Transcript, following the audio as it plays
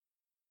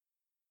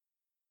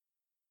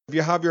If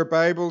you have your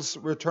Bibles,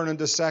 we're turning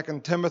to 2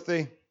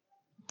 Timothy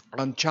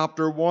and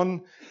chapter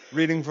 1,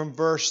 reading from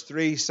verse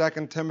 3, 2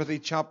 Timothy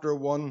chapter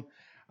 1,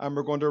 and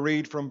we're going to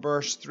read from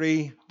verse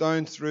 3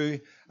 down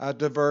through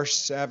to verse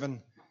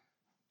 7.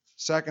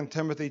 2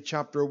 Timothy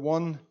chapter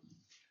 1,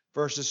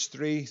 verses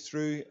 3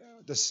 through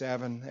to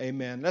 7.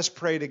 Amen. Let's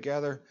pray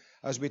together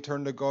as we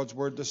turn to God's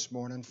Word this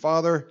morning.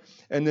 Father,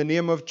 in the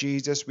name of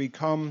Jesus, we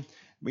come,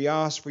 we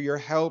ask for your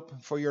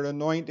help, for your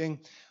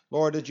anointing.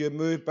 Lord, that you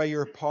move by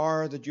your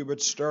power, that you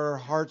would stir our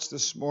hearts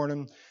this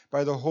morning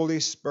by the Holy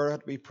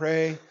Spirit. We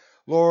pray,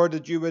 Lord,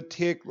 that you would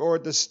take,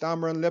 Lord, the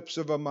stammering lips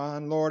of a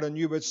man, Lord, and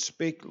you would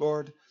speak,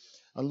 Lord.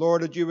 And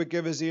Lord, that you would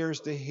give his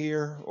ears to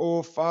hear.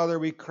 Oh, Father,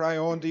 we cry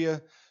unto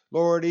you.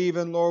 Lord,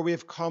 even, Lord,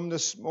 we've come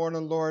this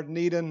morning, Lord,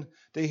 needing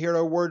to hear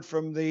a word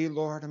from thee,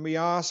 Lord. And we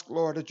ask,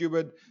 Lord, that you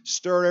would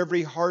stir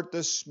every heart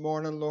this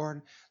morning,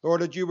 Lord.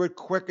 Lord, that you would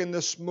quicken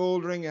the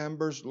smoldering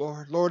embers,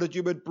 Lord. Lord, that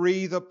you would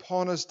breathe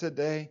upon us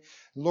today.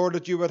 Lord,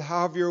 that you would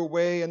have your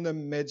way in the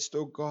midst,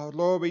 oh God.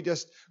 Lord, we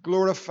just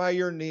glorify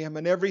your name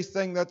and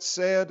everything that's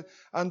said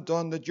and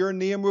done, that your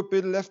name would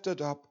be lifted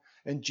up.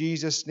 In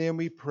Jesus' name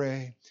we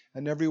pray.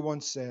 And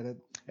everyone said it.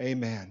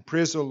 Amen.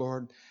 Praise the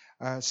Lord.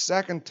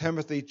 2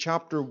 Timothy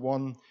chapter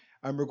 1,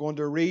 and we're going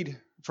to read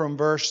from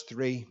verse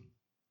 3.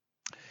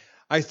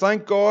 I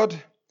thank God,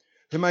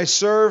 whom I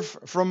serve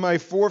from my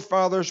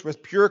forefathers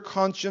with pure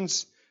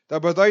conscience,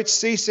 that without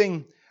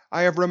ceasing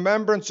I have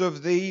remembrance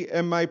of thee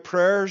in my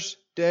prayers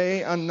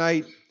day and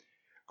night,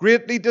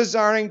 greatly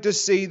desiring to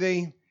see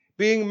thee,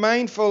 being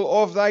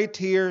mindful of thy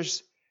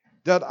tears,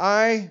 that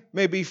I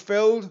may be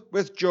filled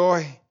with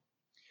joy.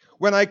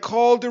 When I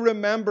call to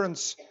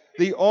remembrance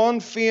the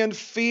unfeigned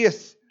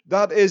faith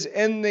that is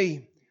in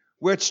thee,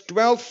 which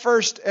dwelt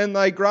first in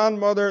thy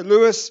grandmother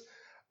Lois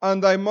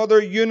and thy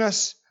mother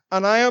Eunice,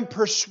 and I am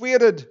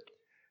persuaded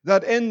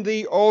that in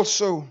thee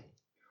also.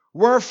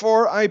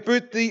 Wherefore I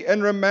put thee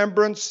in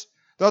remembrance,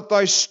 that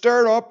thou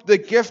stir up the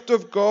gift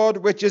of God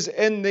which is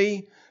in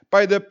thee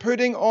by the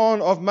putting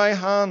on of my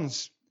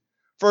hands.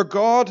 For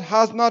God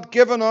hath not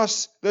given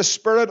us the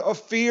spirit of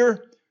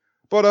fear,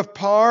 but of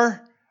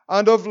power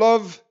and of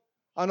love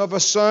and of a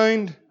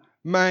sound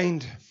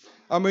mind.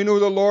 And we know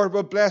the Lord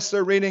will bless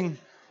the reading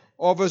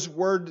of his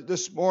word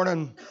this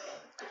morning.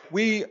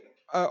 We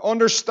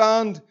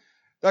understand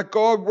that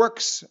God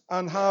works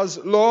and has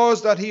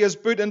laws that he has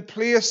put in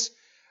place,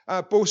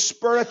 both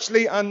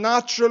spiritually and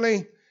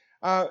naturally.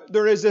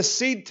 There is a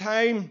seed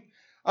time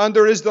and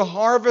there is the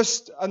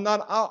harvest, and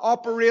that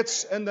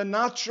operates in the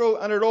natural,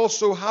 and it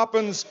also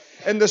happens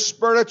in the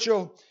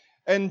spiritual.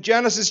 In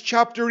Genesis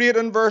chapter 8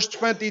 and verse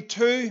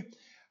 22,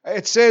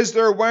 it says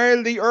there,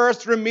 while the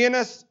earth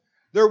remaineth,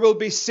 there will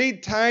be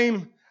seed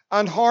time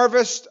and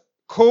harvest,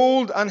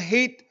 cold and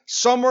heat,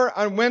 summer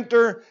and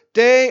winter,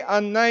 day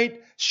and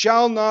night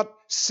shall not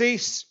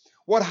cease.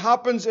 What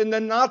happens in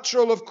the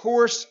natural, of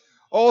course,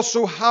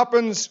 also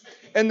happens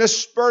in the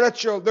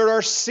spiritual. There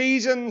are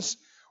seasons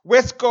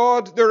with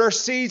God, there are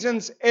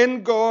seasons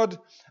in God,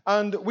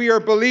 and we are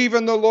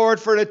believing the Lord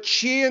for a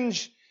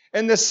change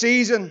in the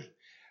season.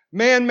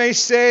 Men may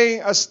say,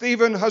 as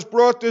Stephen has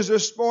brought us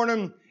this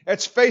morning,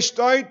 it's fished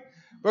out,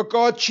 but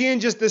God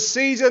changes the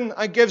season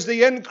and gives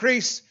the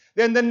increase,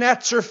 then the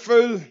nets are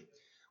full.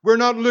 We're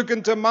not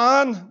looking to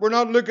man. We're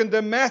not looking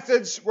to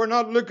methods. We're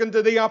not looking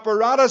to the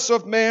apparatus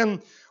of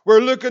men. We're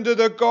looking to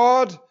the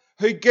God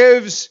who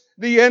gives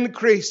the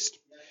increase.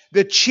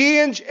 The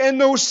change in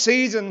those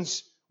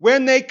seasons,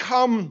 when they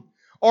come,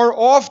 are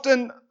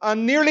often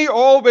and nearly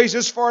always,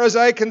 as far as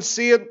I can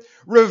see it,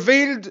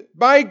 revealed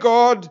by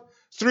God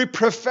through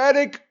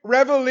prophetic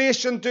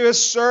revelation to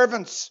his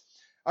servants.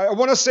 I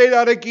want to say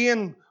that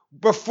again.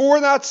 Before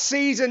that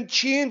season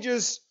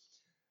changes,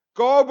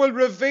 God will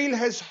reveal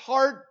his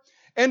heart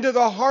into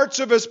the hearts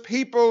of his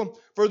people.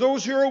 For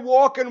those who are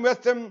walking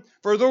with him,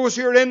 for those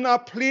who are in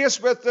that place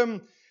with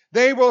him,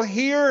 they will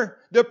hear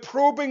the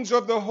probings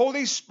of the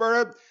Holy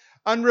Spirit,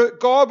 and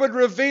God would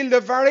reveal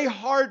the very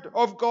heart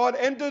of God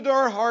into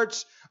their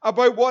hearts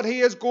about what he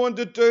is going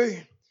to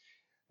do.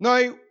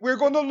 Now, we're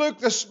going to look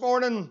this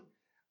morning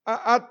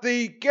at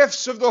the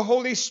gifts of the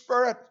Holy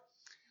Spirit.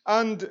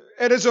 And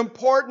it is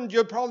important.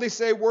 You'll probably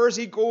say, where's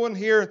he going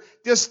here?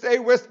 Just stay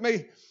with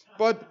me.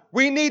 But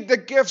we need the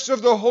gifts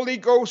of the Holy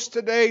Ghost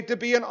today to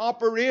be in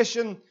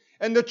operation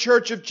in the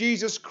Church of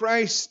Jesus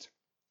Christ.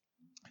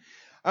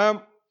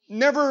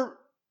 Never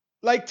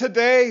like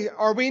today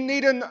are we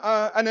needing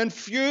an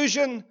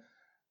infusion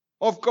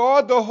of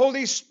God, the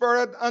Holy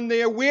Spirit, and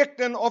the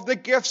awakening of the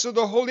gifts of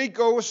the Holy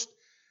Ghost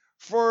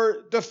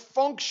for the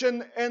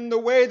function in the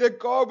way that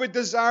God would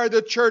desire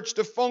the church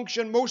to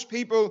function. Most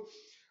people,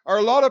 or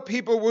a lot of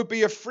people, would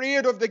be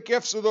afraid of the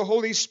gifts of the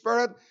Holy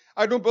Spirit.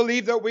 I don't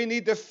believe that we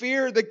need to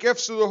fear the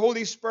gifts of the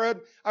Holy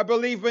Spirit. I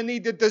believe we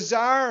need to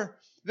desire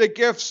the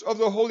gifts of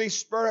the Holy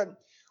Spirit.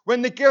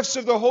 When the gifts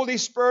of the Holy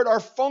Spirit are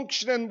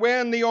functioning,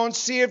 when the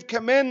unsaved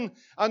come in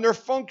and they're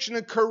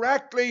functioning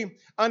correctly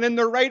and in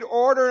the right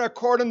order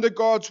according to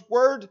God's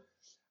word,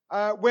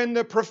 when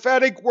the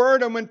prophetic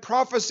word and when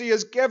prophecy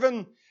is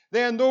given,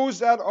 then those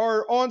that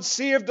are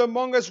unsaved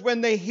among us,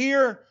 when they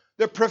hear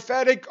the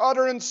prophetic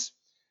utterance,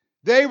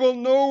 they will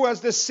know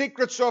as the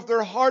secrets of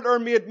their heart are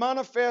made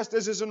manifest.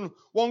 This is in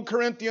 1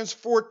 Corinthians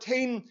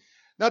 14,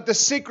 that the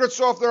secrets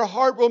of their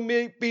heart will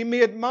be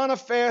made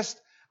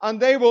manifest, and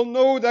they will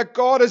know that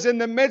God is in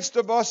the midst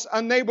of us,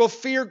 and they will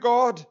fear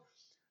God.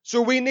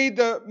 So we need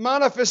the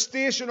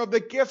manifestation of the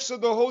gifts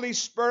of the Holy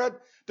Spirit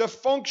to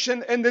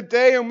function in the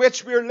day in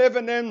which we're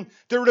living in,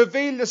 to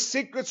reveal the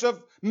secrets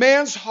of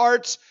men's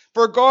hearts,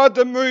 for God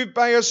to move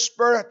by His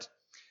Spirit.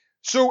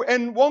 So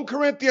in 1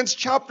 Corinthians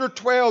chapter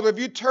 12, if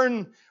you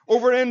turn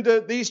over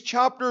into these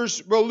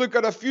chapters, we'll look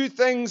at a few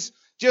things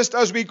just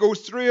as we go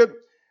through it.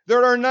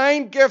 There are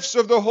 9 gifts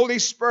of the Holy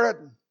Spirit.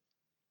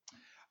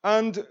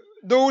 And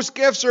those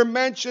gifts are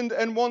mentioned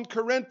in 1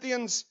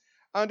 Corinthians.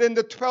 And in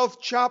the 12th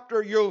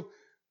chapter,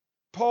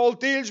 Paul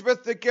deals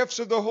with the gifts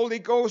of the Holy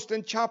Ghost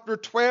in chapter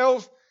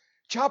 12,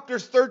 chapter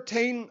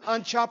 13,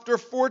 and chapter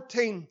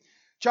 14.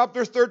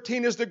 Chapter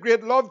 13 is the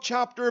great love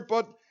chapter,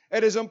 but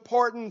it is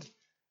important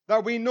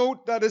that we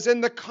note that is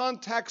in the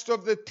context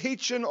of the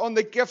teaching on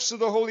the gifts of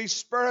the Holy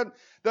Spirit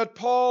that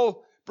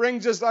Paul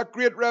brings us that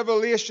great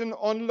revelation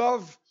on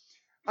love.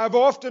 I've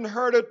often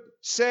heard it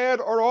said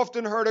or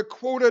often heard it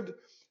quoted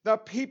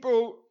that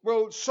people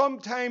will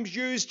sometimes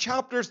use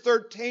chapter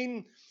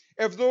 13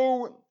 as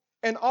though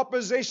in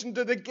opposition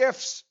to the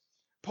gifts.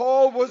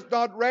 Paul was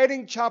not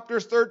writing chapter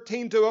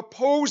 13 to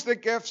oppose the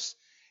gifts.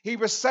 He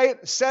was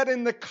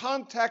setting the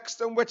context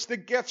in which the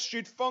gifts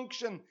should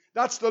function.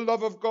 That's the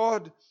love of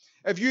God.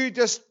 If you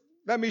just,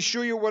 let me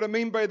show you what I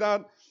mean by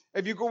that.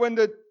 If you go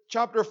into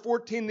chapter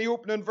 14, the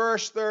opening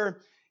verse there,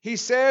 he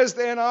says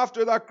then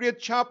after that great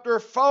chapter,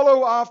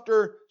 follow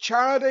after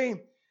charity.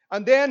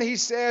 And then he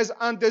says,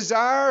 and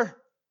desire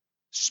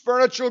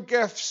spiritual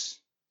gifts.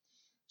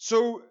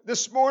 So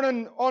this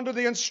morning, under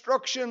the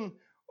instruction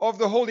of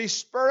the Holy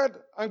Spirit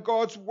and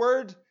God's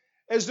Word,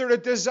 is there a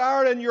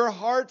desire in your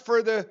heart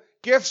for the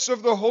gifts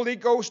of the Holy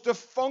Ghost to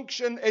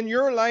function in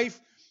your life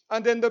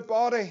and in the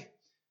body?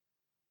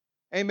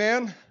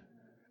 Amen.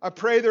 I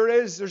pray there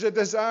is. There's a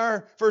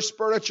desire for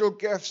spiritual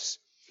gifts.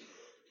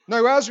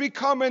 Now, as we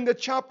come into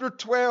chapter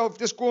 12,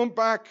 just going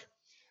back,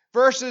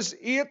 verses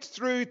 8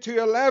 through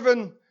to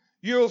 11,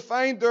 you'll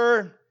find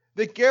there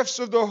the gifts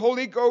of the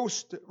Holy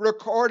Ghost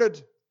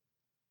recorded.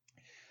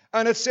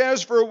 And it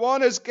says, for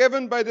one is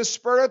given by the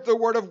Spirit the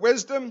word of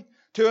wisdom,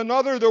 to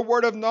another the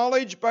word of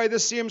knowledge by the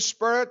same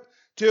Spirit,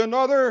 to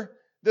another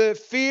the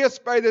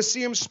faith by the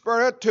same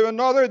Spirit, to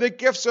another the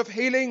gifts of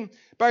healing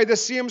by the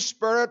same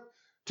Spirit,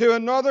 to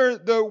another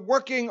the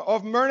working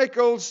of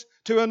miracles,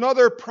 to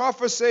another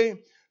prophecy,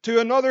 to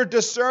another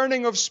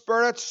discerning of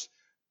spirits,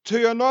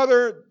 to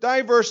another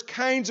diverse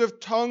kinds of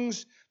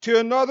tongues, to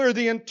another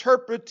the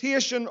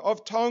interpretation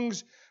of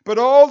tongues. But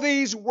all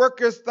these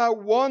worketh that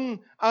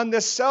one and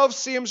the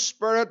selfsame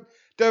Spirit,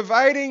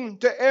 dividing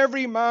to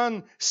every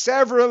man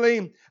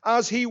severally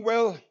as he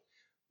will.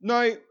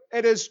 Now,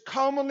 it is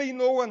commonly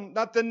known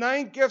that the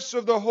 9 gifts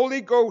of the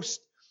Holy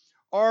Ghost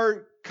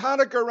are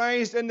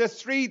categorized into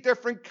 3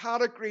 different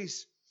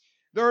categories.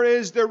 There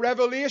is the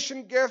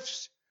revelation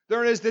gifts,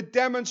 there is the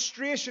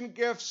demonstration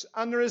gifts,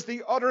 and there is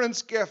the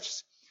utterance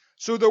gifts.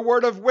 So the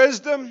word of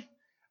wisdom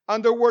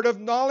and the word of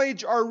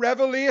knowledge are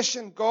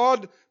revelation.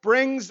 God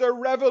brings the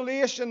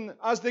revelation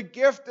as the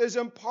gift is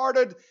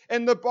imparted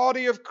in the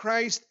body of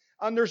Christ.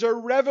 And there's a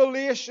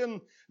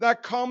revelation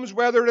that comes,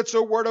 whether it's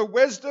a word of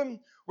wisdom,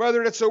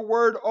 whether it's a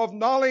word of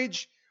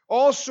knowledge.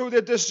 Also,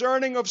 the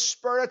discerning of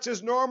spirits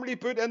is normally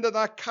put into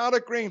that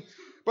category.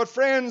 But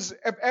friends,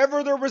 if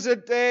ever there was a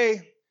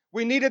day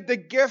we needed the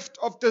gift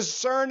of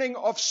discerning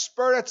of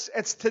spirits,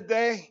 it's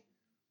today.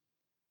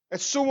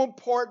 It's so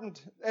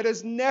important. It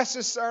is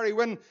necessary.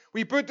 When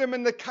we put them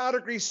in the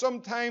category,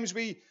 sometimes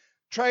we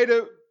try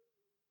to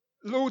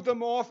load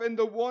them off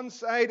into one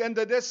side,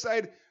 into this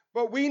side.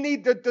 But we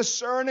need the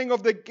discerning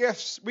of the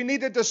gifts. We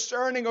need the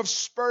discerning of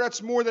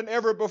spirits more than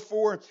ever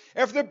before.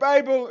 If the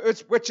Bible,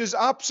 which is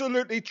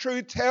absolutely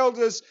true, tells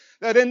us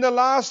that in the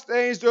last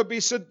days there'll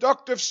be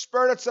seductive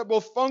spirits that will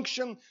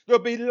function,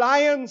 there'll be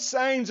lying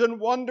signs and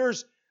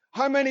wonders,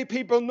 how many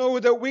people know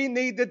that we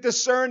need the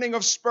discerning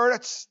of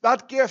spirits,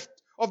 that gift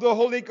of the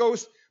Holy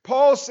Ghost?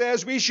 Paul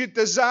says we should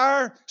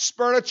desire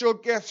spiritual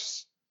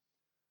gifts.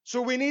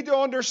 So we need to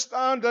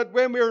understand that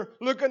when we're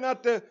looking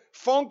at the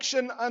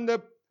function and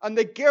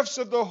the gifts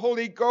of the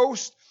Holy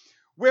Ghost,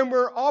 when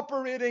we're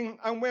operating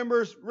and when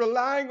we're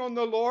relying on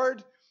the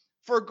Lord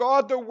for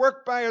God to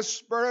work by His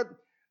Spirit,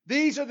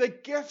 these are the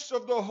gifts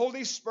of the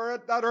Holy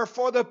Spirit that are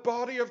for the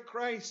body of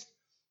Christ,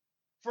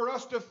 for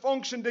us to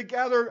function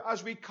together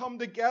as we come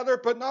together.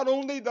 But not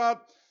only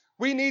that,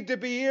 we need to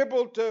be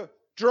able to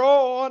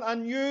draw on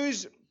and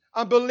use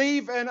and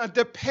believe in and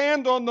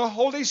depend on the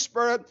Holy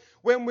Spirit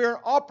when we're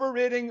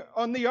operating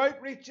on the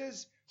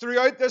outreaches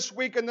throughout this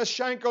week in the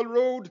Shankill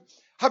Road.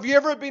 Have you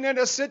ever been in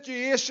a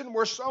situation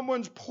where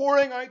someone's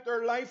pouring out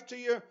their life to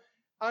you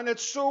and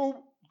it's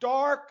so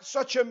dark,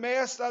 such a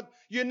mess that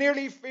you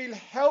nearly feel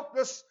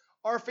helpless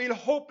or feel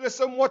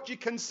hopeless in what you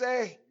can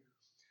say?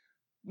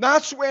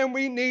 That's when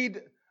we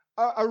need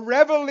a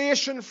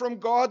revelation from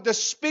God to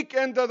speak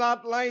into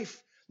that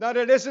life. That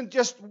it isn't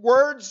just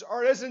words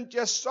or isn't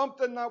just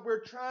something that we're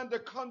trying to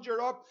conjure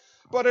up,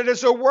 but it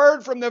is a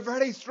word from the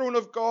very throne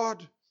of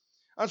God.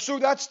 And so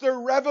that's the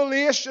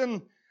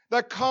revelation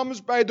that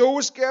comes by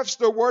those gifts,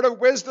 the word of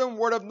wisdom,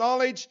 word of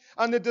knowledge,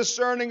 and the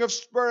discerning of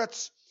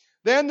spirits.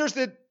 Then there's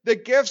the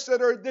gifts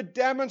that are the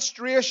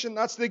demonstration.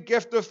 That's the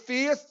gift of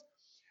faith,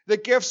 the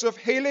gifts of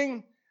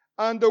healing,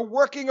 and the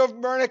working of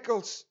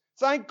miracles.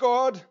 Thank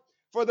God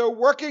for the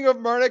working of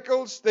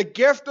miracles, the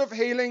gift of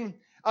healing,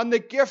 and the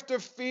gift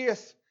of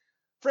faith.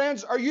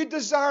 Friends, are you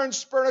desiring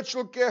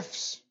spiritual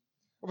gifts?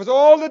 With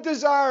all the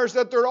desires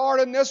that there are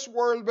in this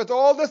world, with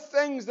all the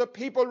things that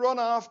people run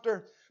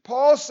after,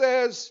 Paul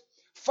says,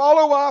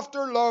 follow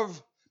after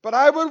love. But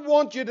I would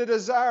want you to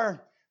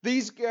desire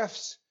these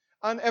gifts.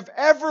 And if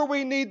ever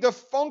we need the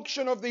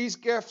function of these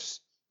gifts,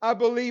 I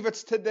believe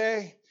it's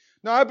today.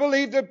 Now, I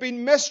believe they've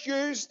been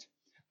misused,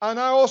 and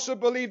I also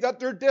believe that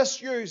they're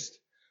disused.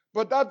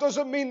 But that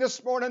doesn't mean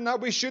this morning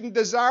that we shouldn't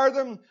desire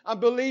them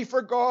and believe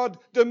for God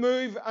to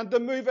move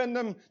in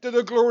them to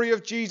the glory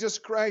of Jesus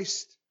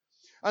Christ.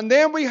 And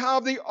then we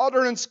have the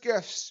utterance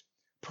gifts,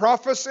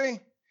 prophecy,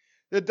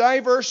 the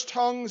diverse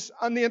tongues,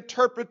 and the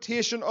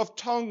interpretation of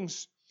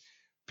tongues.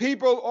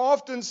 People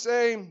often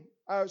say,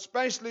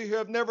 especially who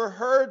have never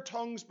heard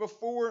tongues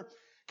before,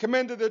 come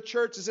into the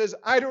church and says,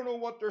 I don't know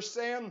what they're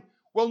saying.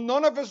 Well,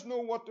 none of us know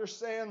what they're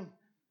saying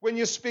when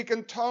you speak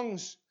in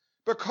tongues,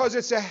 because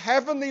it's a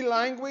heavenly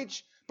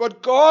language,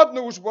 but God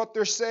knows what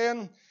they're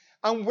saying.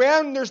 And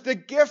when there's the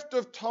gift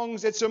of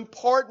tongues, it's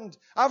important.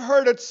 I've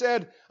heard it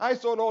said, I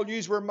thought all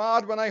yous were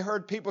mad when I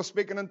heard people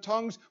speaking in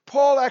tongues.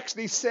 Paul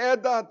actually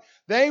said that.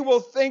 They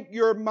will think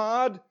you're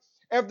mad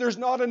if there's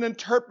not an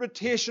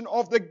interpretation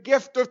of the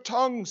gift of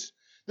tongues.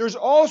 There's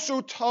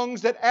also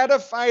tongues that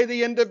edify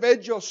the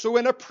individual. So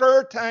in a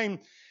prayer time,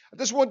 I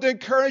just want to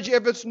encourage you,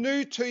 if it's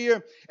new to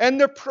you, in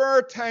the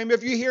prayer time,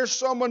 if you hear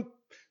someone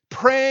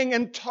praying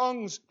in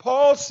tongues,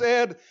 Paul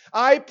said,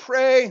 I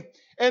pray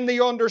in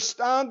the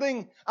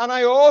understanding, and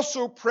I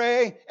also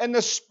pray in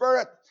the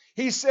Spirit.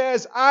 He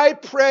says, I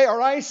pray or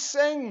I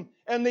sing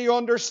in the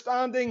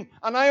understanding,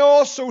 and I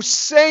also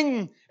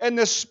sing in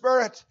the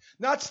Spirit.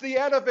 That's the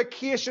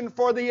edification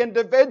for the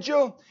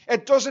individual.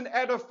 It doesn't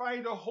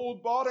edify the whole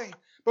body.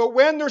 But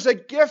when there's a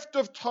gift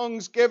of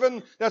tongues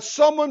given, that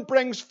someone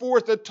brings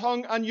forth a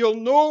tongue, and you'll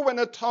know when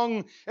a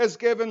tongue is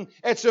given,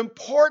 it's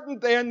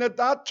important then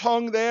that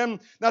tongue then,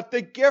 that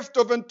the gift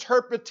of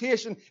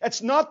interpretation,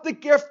 it's not the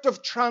gift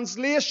of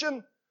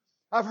translation.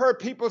 I've heard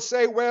people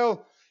say,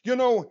 well,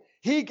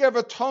 he gave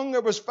a tongue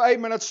that was 5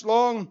 minutes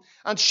long,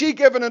 and she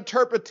gave an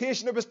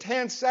interpretation that was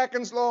 10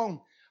 seconds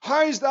long.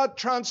 How does that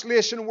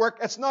translation work?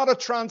 It's not a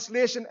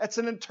translation, it's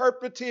an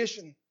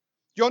interpretation.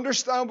 Do you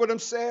understand what I'm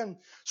saying?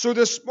 So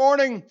this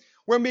morning,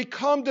 when we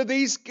come to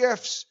these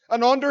gifts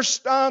and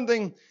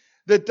understanding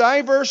the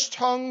diverse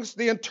tongues,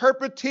 the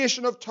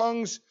interpretation of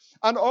tongues,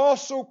 and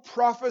also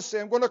prophecy,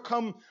 I'm going to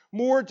come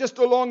more just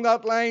along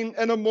that line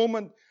in a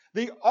moment.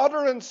 The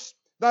utterance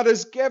that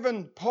is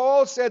given,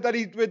 Paul said that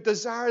he would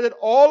desire that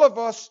all of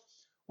us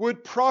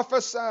would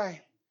prophesy,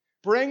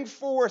 bring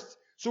forth.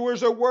 So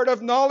there's a word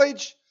of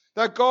knowledge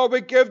that God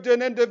would give to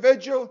an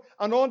individual,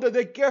 and under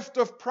the gift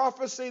of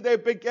prophecy, they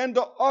begin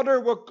to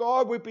utter what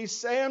God would be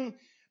saying.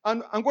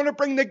 And I'm going to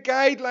bring the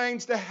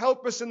guidelines to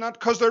help us in that,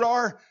 because there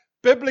are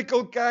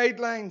biblical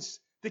guidelines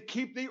to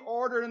keep the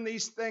order in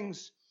these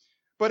things.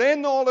 But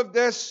in all of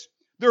this,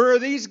 there are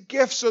these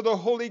gifts of the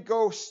Holy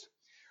Ghost.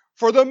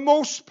 For the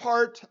most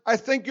part, I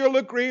think you'll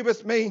agree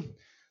with me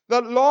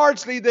that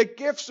largely the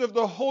gifts of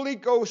the Holy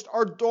Ghost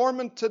are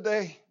dormant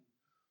today.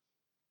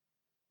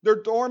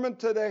 They're dormant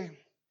today.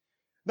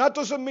 That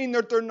doesn't mean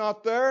that they're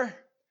not there.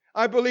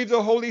 I believe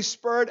the Holy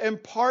Spirit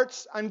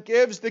imparts and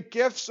gives the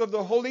gifts of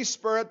the Holy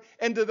Spirit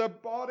into the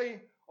body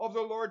of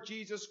the Lord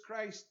Jesus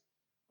Christ.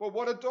 But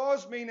what it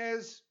does mean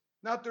is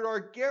that there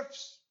are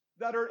gifts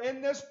that are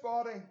in this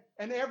body,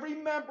 and every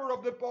member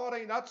of the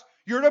body,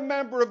 you're a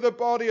member of the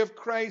body of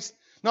Christ.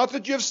 Not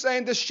that you've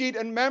signed a sheet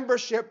in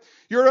membership.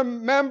 You're a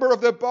member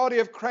of the body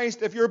of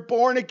Christ if you're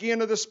born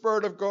again of the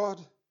Spirit of God.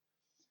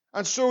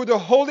 And so the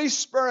Holy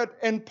Spirit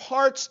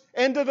imparts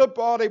into the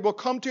body, we'll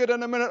come to it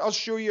in a minute, I'll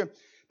show you,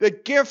 the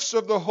gifts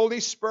of the Holy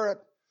Spirit.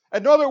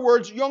 In other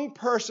words, young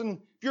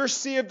person, if you're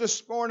saved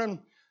this morning,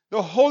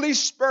 the Holy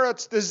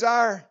Spirit's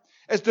desire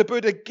is to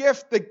put a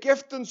gift, the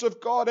giftings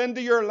of God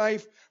into your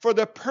life for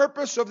the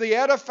purpose of the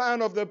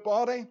edifying of the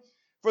body,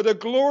 for the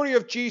glory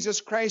of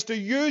Jesus Christ, to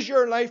use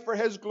your life for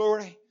His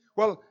glory.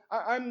 Well,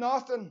 I'm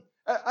nothing.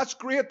 That's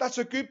great. That's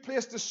a good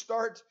place to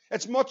start.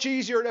 It's much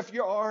easier if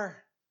you are.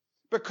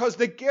 Because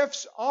the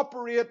gifts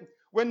operate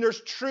when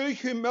there's true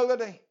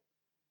humility.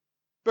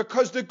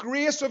 Because the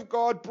grace of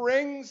God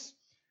brings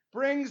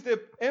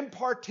the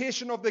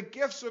impartation of the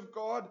gifts of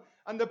God.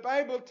 And the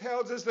Bible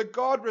tells us that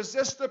God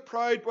resists the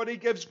proud, but He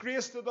gives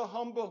grace to the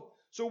humble.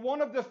 So one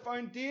of the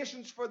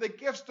foundations for the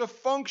gifts to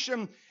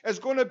function is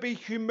going to be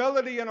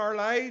humility in our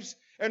lives,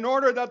 in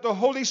order that the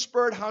Holy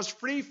Spirit has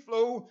free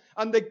flow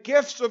and the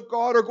gifts of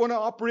God are going to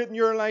operate in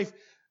your life.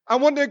 I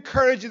want to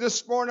encourage you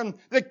this morning,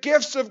 the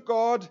gifts of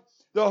God,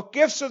 the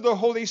gifts of the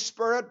Holy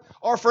Spirit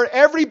are for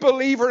every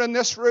believer in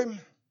this room.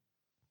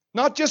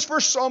 Not just for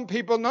some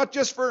people, not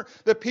just for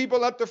the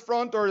people at the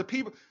front or the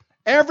people.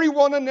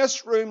 Everyone in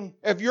this room,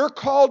 if you're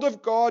called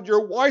of God,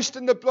 you're washed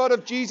in the blood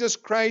of Jesus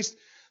Christ,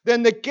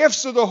 then the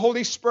gifts of the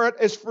Holy Spirit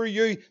is for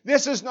you.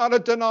 This is not a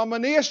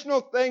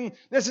denominational thing.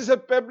 This is a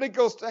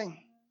biblical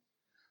thing.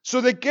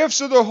 So the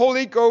gifts of the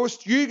Holy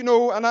Ghost, you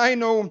know and I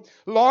know,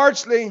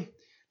 largely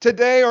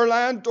today are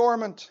lying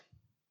dormant.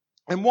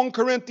 In 1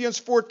 Corinthians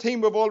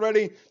 14, we've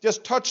already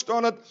just touched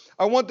on it.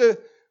 I want to,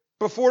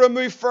 before I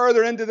move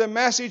further into the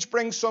message,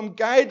 bring some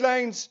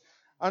guidelines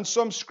and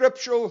some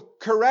scriptural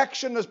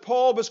correction as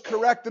Paul was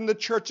correcting the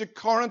church at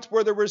Corinth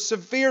where there was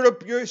severe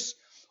abuse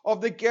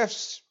of the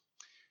gifts.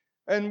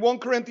 In 1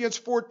 Corinthians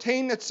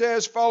 14 it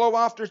says, follow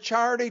after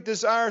charity,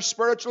 desire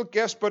spiritual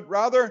gifts, but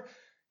rather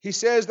he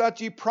says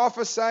that ye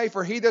prophesy,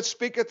 for he that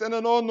speaketh in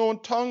an unknown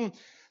tongue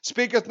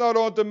speaketh not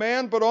unto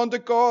men, but unto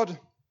God.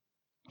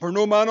 For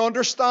no man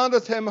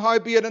understandeth him,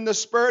 howbeit in the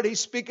Spirit he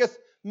speaketh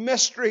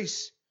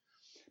mysteries.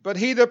 But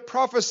he that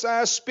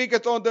prophesieth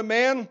speaketh unto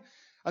men,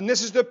 and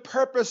this is the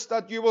purpose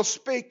that you will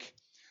speak,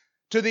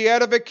 to the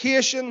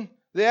edification,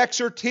 the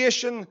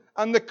exhortation,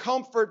 and the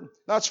comfort.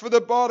 That's for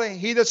the body.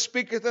 He that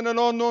speaketh in an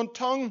unknown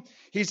tongue,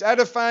 he's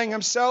edifying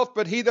himself,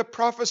 but he that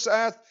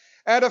prophesieth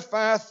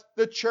edifieth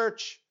the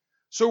church.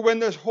 So when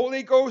the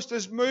Holy Ghost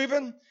is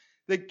moving,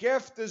 the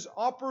gift is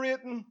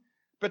operating,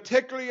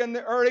 particularly in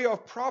the area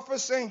of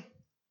prophecy,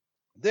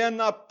 then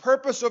the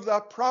purpose of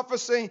that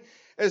prophecy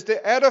is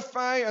to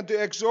edify and to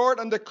exhort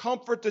and to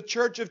comfort the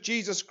church of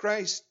Jesus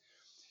Christ.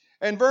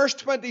 In verse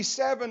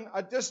 27,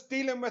 I'm just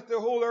dealing with the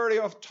whole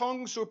area of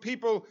tongues so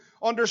people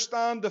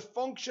understand the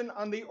function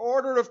and the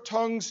order of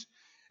tongues.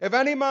 If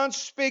any man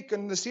speak,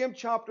 in the same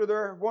chapter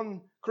there,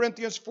 1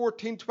 Corinthians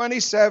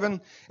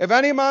 14:27, if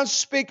any man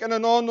speak in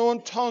an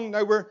unknown tongue,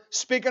 now we're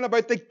speaking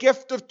about the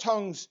gift of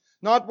tongues,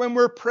 not when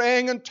we're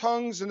praying in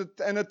tongues in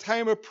a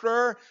time of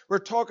prayer. We're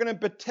talking in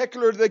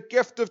particular the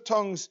gift of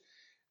tongues.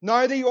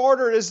 Now the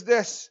order is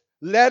this: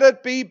 let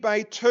it be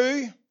by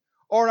 2,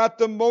 or at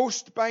the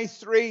most by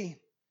 3.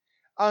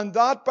 And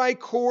that by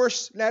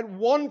course, let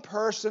one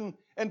person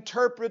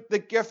interpret the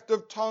gift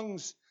of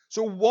tongues.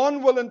 So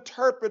one will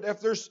interpret. If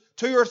there's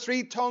 2 or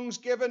 3 tongues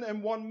given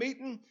in one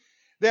meeting,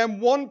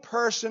 then one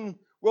person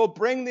will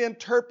bring the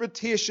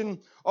interpretation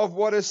of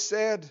what is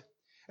said.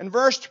 In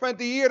verse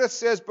 28 it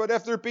says, but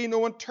if there be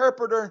no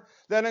interpreter,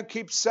 let him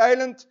keep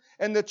silent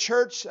in the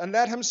church, and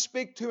let him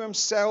speak to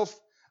himself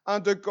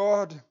and to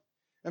God.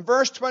 In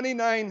verse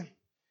 29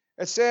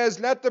 it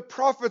says, let the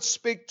prophets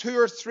speak 2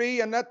 or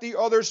 3, and let the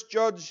others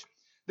judge.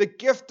 The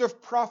gift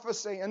of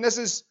prophecy. And this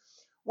is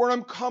where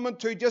I'm coming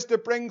to, just to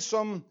bring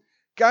some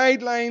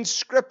guidelines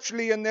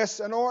scripturally in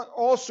this, and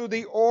also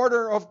the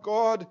order of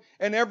God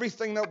in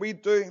everything that we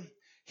do.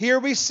 Here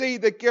we see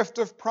the gift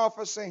of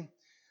prophecy.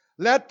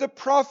 Let the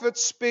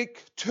prophets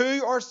speak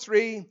 2 or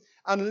 3,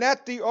 and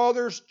let the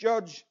others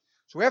judge.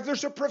 So if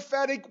there's a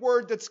prophetic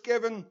word that's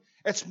given,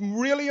 it's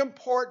really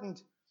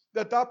important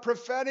that that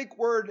prophetic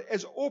word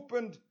is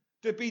opened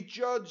to be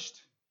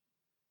judged.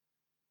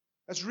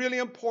 It's really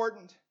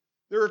important.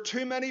 There are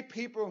too many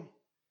people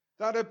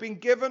that have been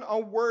given a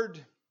word,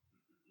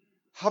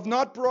 have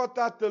not brought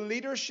that to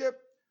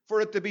leadership for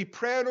it to be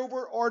prayed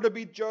over or to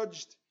be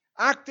judged.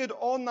 Acted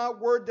on that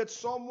word that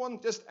someone,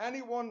 just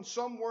anyone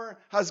somewhere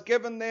has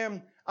given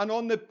them, and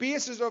on the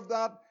basis of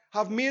that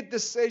have made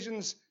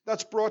decisions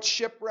that's brought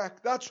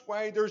shipwreck. That's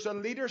why there's a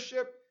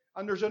leadership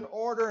and there's an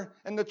order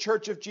in the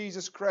church of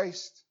Jesus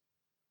Christ.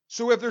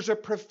 So if there's a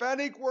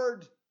prophetic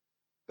word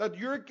that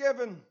you're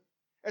given,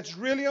 it's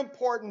really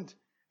important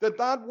that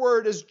that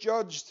word is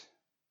judged.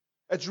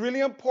 It's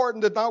really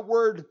important that that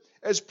word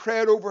is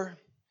prayed over.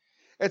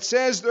 It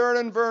says there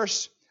in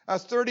verse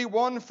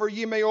 31, for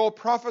ye may all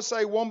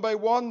prophesy one by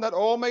one, that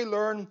all may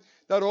learn,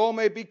 that all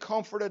may be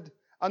comforted.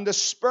 And the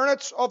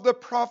spirits of the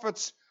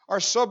prophets are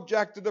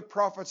subject to the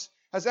prophets.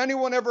 Has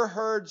anyone ever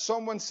heard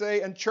someone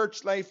say in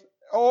church life,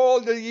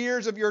 all the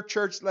years of your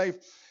church life,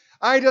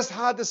 I just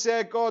had to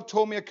say God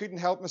told me I couldn't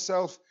help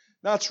myself?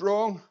 That's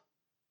wrong.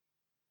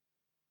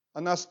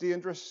 And that's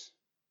dangerous.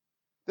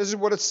 This is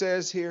what it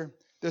says here.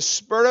 The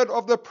spirit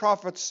of the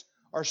prophets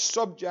are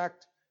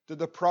subject to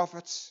the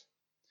prophets.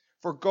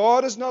 For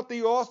God is not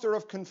the author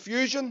of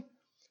confusion,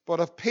 but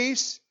of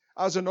peace,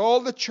 as in all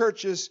the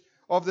churches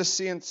of the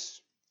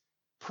saints.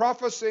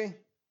 Prophecy,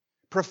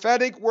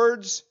 prophetic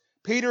words.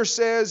 Peter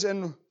says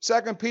in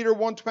 2 Peter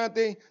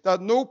 1:20 that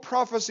no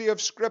prophecy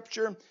of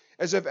Scripture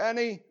is of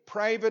any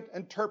private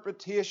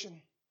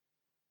interpretation.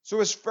 So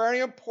it's very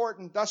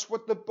important. That's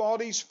what the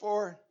body's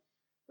for.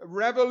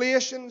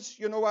 Revelations,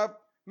 I've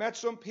met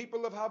some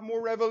people that have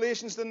more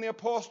revelations than the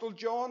Apostle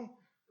John.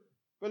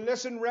 But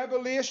listen,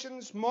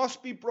 revelations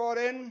must be brought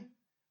in,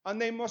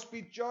 and they must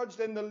be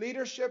judged in the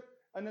leadership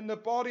and in the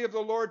body of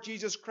the Lord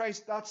Jesus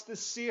Christ. That's the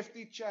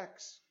safety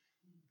checks.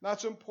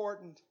 That's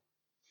important.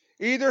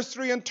 Either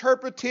through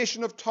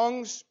interpretation of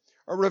tongues,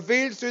 or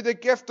revealed through the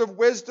gift of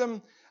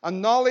wisdom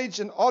and knowledge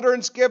and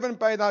utterance given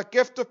by that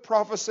gift of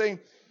prophecy,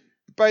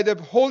 by the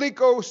Holy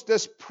Ghost,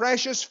 this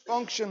precious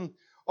function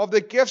of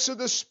the gifts of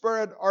the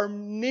Spirit are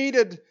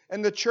needed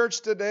in the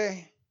church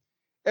today.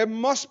 It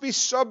must be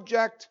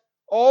subject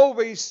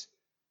always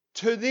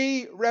to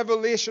the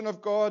revelation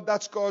of God.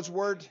 That's God's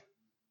Word.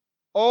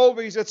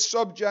 Always it's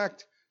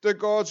subject to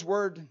God's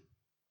Word.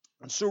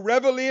 And so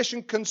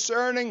revelation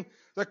concerning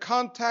the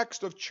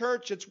context of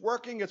church, its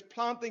working, its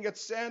planting,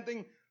 its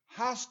sending,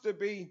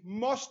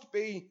 must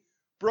be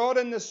brought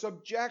into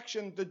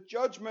subjection to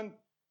judgment,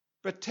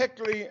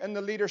 particularly in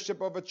the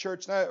leadership of a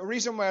church. Now, the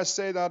reason why I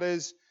say that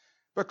is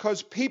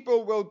because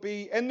people will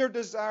be, in their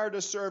desire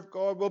to serve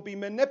God, will be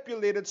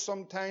manipulated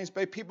sometimes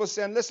by people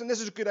saying, listen,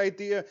 this is a good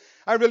idea.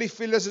 I really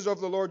feel this is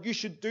of the Lord. You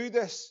should do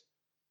this.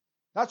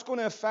 That's going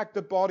to affect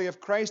the body of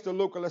Christ, the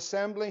local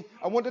assembly.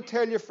 I want to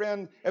tell you,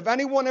 friend, if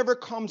anyone ever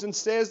comes and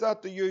says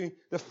that to you,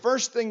 the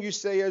first thing you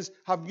say is,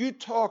 have you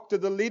talked to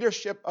the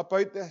leadership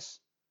about this?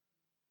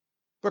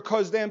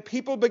 Because then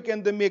people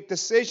begin to make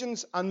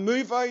decisions and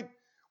move out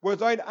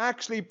without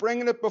actually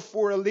bringing it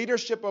before a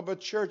leadership of a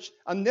church.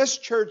 And this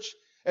church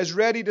is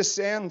ready to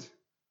send.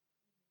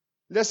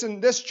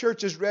 Listen, this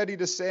church is ready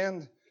to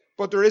send,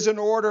 but there is an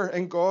order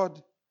in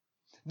God.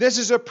 This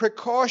is a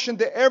precaution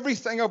to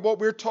everything of what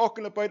we're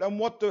talking about and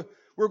what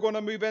we're going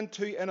to move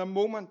into in a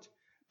moment.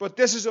 But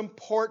this is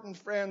important,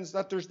 friends,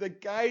 that there's the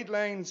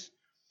guidelines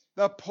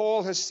that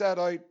Paul has set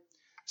out.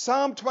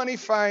 Psalm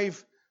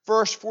 25,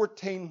 verse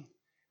 14.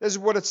 This is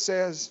what it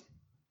says.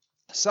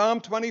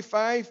 Psalm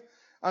 25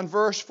 and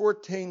verse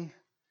 14.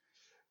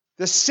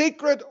 The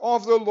secret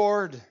of the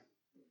Lord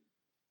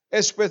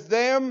is with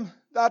them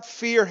that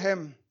fear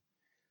him,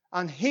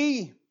 and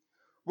he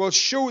will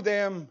show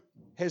them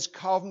his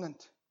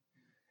covenant.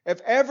 If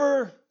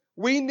ever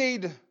we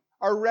need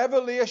a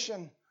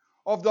revelation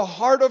of the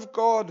heart of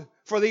God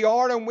for the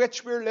hour in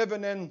which we're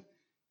living in,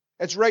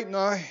 it's right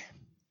now.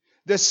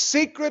 The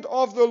secret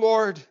of the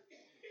Lord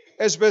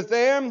is with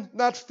them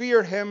that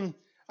fear him,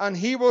 and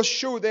he will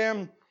show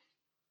them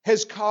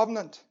his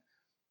covenant.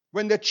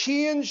 When the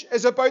change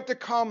is about to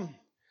come,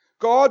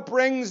 God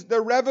brings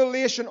the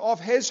revelation of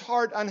his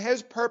heart and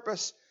his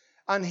purpose,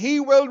 and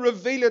he will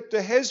reveal it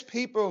to his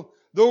people,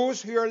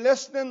 those who are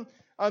listening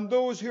and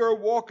those who are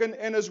walking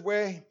in his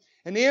way.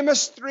 In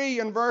Amos 3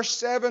 and verse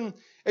 7,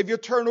 if you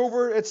turn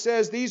over, it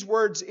says these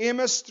words,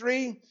 Amos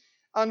 3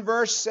 and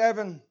verse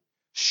 7.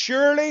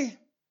 Surely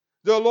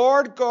the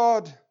Lord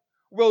God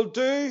will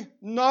do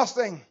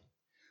nothing,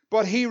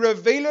 but he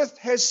revealeth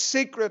his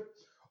secret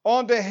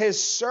unto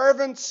his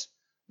servants,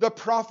 the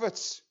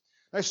prophets.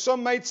 Now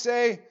some might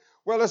say,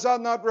 well, is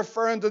that not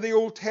referring to the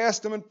Old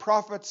Testament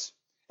prophets?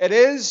 It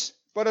is,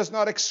 but it's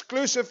not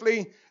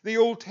exclusively the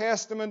Old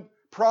Testament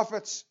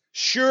prophets.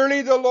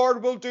 Surely the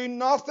Lord will do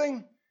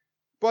nothing,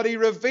 but he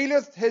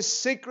revealeth his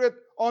secret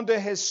unto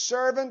his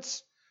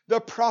servants, the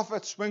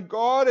prophets. When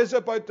God is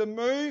about to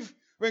move,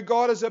 when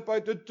God is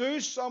about to do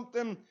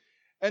something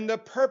in the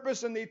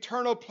purpose and the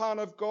eternal plan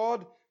of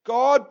God,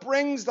 God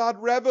brings that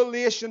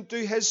revelation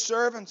to his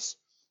servants.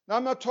 Now,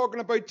 I'm not talking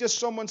about just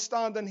someone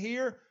standing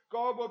here.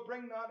 God will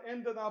bring that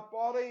into that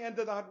body,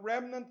 into that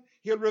remnant.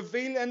 He'll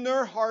reveal in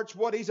their hearts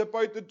what he's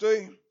about to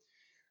do.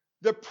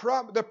 The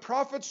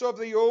prophets of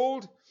the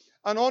old,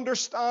 and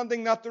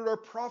understanding that there are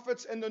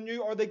prophets in the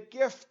new, are the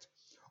gift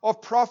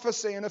of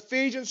prophecy. In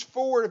Ephesians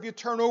 4, if you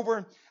turn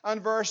over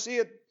and verse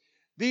 8,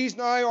 these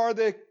now are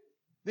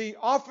the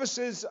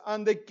offices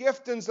and the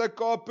giftings that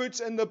God puts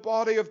in the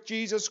body of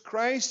Jesus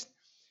Christ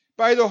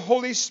by the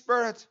Holy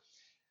Spirit.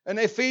 In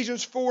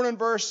Ephesians 4 and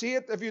verse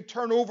 8, if you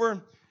turn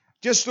over,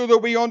 just so that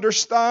we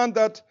understand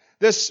that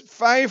this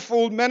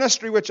fivefold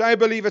ministry, which I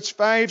believe it's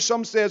 5,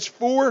 some say it's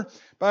 4,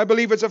 but I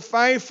believe it's a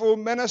fivefold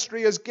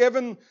ministry, is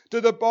given to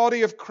the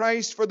body of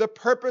Christ for the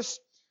purpose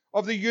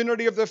of the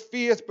unity of the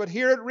faith. But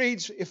here it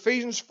reads,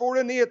 Ephesians 4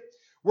 and 8,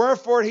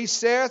 wherefore he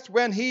saith,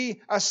 when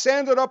he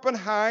ascended up on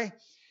high,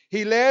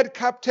 he led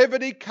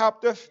captivity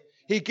captive,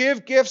 he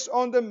gave gifts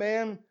unto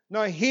men.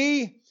 Now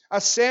he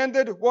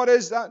ascended, what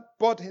is that?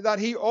 But that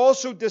he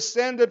also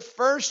descended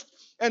first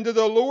into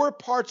the lower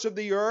parts of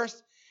the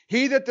earth.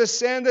 He that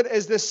descended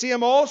is the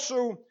same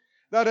also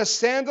that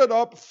ascended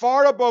up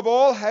far above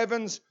all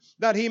heavens,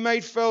 that he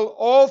might fill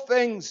all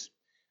things.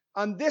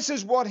 And this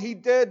is what he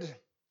did.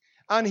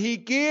 And he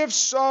gave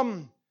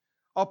some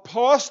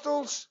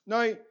apostles.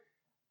 Now,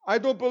 I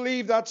don't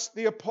believe that's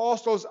the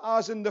apostles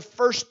as in the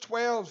first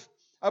 12.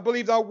 I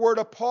believe that word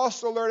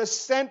apostle there is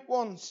sent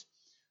ones,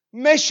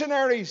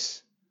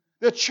 missionaries.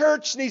 The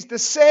church needs to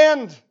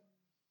send.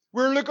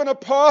 We're looking at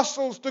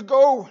apostles to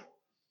go.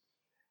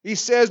 He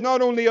says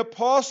not only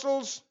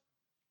apostles,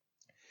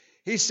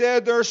 he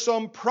said there are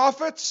some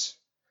prophets,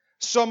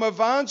 some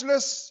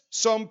evangelists,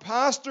 some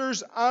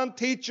pastors and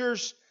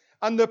teachers.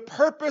 And the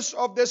purpose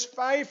of this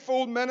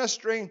fivefold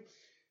ministry,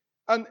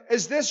 and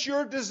is this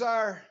your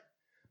desire?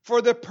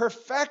 For the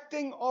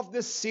perfecting of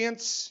the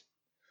saints,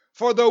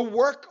 for the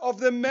work of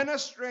the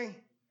ministry,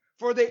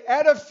 for the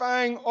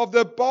edifying of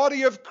the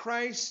body of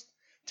Christ,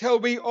 till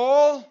we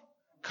all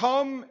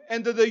come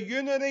into the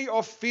unity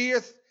of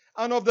faith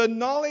and of the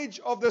knowledge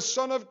of the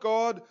Son of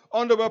God,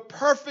 unto a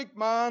perfect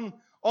man,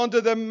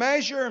 unto the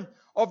measure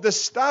of the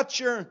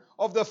stature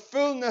of the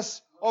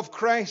fullness of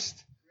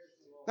Christ.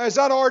 Now, is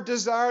that our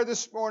desire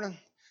this morning?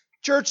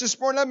 Church, this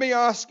morning, let me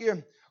ask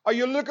you, are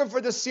you looking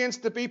for the saints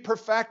to be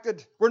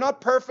perfected? We're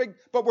not perfect,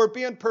 but we're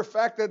being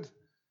perfected.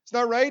 Is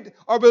that right?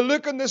 Are we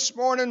looking this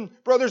morning,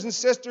 brothers and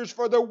sisters,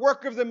 for the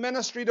work of the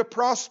ministry to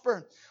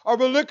prosper? Are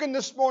we looking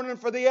this morning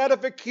for the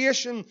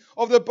edification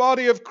of the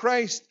body of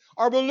Christ?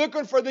 Are we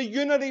looking for the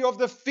unity of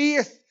the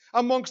faith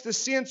amongst the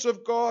saints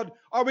of God?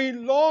 Are we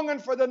longing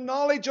for the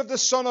knowledge of the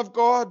Son of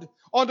God,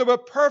 unto a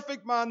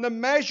perfect man, the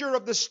measure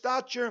of the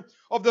stature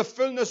of the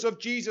fullness of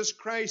Jesus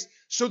Christ?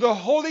 So the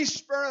Holy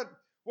Spirit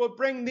will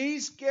bring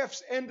these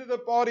gifts into the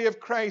body of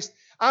Christ.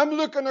 I'm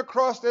looking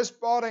across this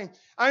body.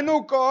 I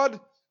know God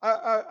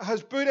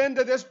has put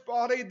into this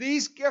body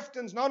these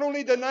giftings, not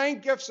only the 9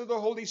 gifts of the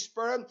Holy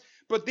Spirit,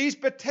 but these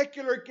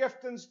particular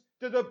giftings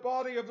to the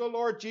body of the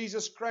Lord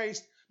Jesus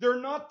Christ. They're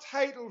not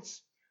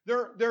titles.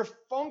 They're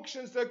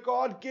functions that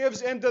God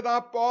gives into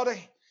that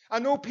body. I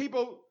know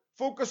people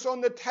focus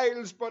on the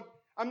titles, but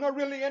I'm not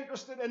really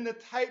interested in the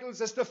titles.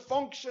 It's the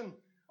function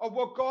of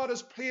what God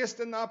has placed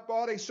in that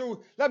body.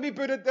 So let me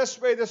put it this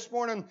way this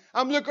morning.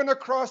 I'm looking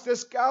across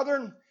this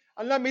gathering,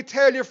 and let me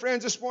tell you,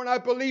 friends, this morning, I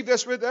believe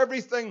this with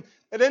everything,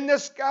 that in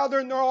this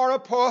gathering there are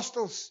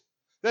apostles.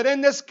 That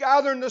in this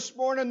gathering this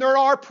morning, there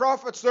are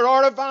prophets, there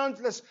are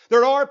evangelists,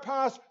 there are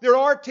pastors, there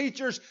are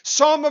teachers.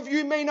 Some of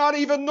you may not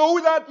even know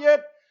that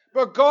yet.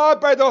 But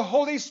God, by the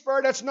Holy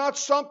Spirit, it's not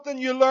something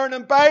you learn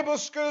in Bible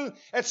school.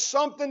 It's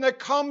something that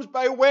comes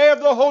by way of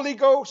the Holy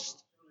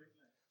Ghost.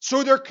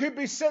 So there could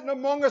be sitting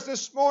among us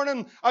this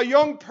morning a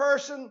young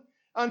person,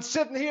 and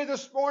sitting here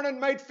this morning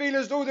might feel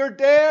as though they're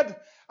dead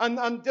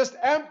and just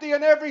empty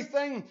and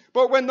everything.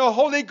 But when the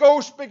Holy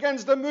Ghost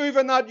begins to move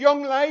in that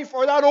young life,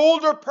 or that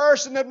older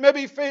person that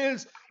maybe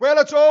feels, well,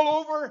 it's all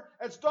over,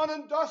 it's done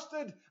and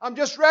dusted, I'm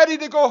just ready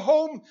to go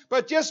home.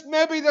 But just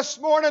maybe this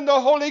morning the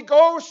Holy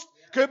Ghost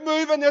could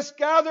move in this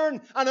gathering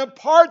and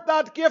impart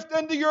that gift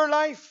into your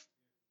life.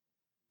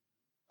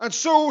 And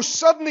so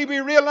suddenly we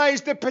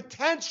realize the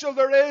potential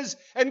there is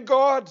in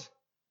God.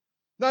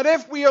 That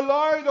if we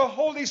allow the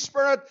Holy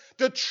Spirit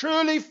to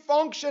truly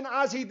function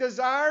as He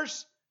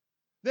desires,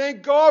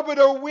 then God would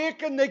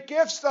awaken the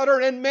gifts that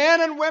are in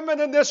men and women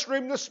in this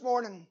room this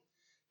morning.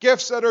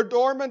 Gifts that are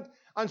dormant,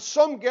 and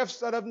some gifts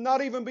that have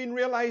not even been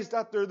realized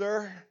that they're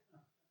there.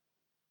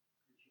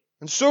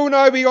 And so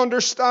now we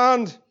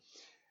understand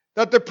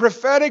that the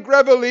prophetic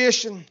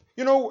revelation,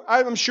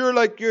 I'm sure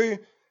like you,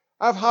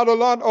 I've had a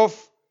lot of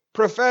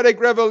prophetic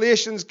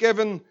revelations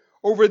given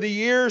over the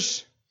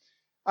years.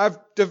 I've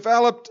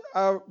developed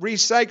a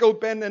recycle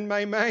bin in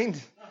my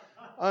mind,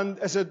 and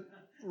as a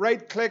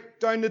right click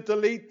down to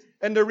delete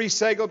in the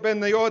recycle bin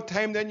the odd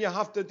time, then you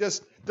have to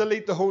just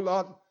delete the whole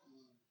lot.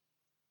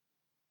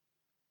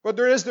 But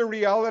there is the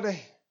reality.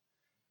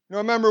 I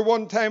remember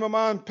one time a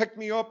man picked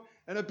me up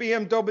in a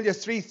BMW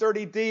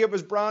 330D. It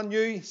was brand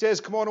new. He says,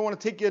 come on, I want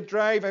to take you a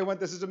drive. I went,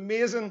 this is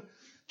amazing.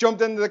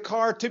 Jumped into the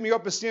car, took me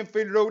up a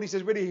Saintfield Road. He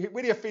says, where do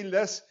you feel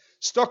this?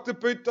 Stuck the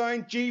boot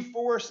down,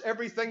 G-force,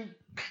 everything.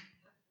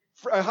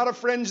 I had a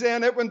fringe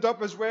then, it went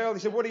up as well. He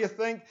said, what do you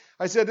think?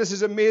 I said, this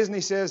is amazing.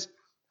 He says,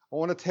 I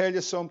want to tell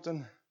you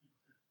something.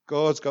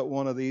 God's got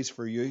one of these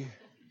for you.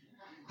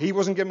 He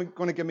wasn't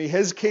going to give me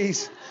his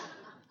keys.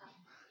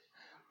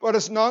 But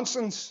it's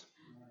nonsense.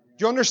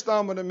 Do you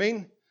understand what I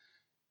mean?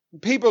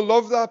 People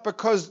love that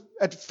because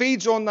it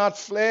feeds on that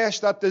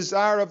flesh, that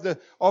desire of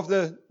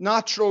the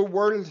natural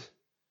world.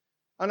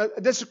 And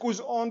this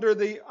goes under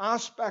the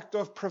aspect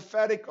of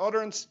prophetic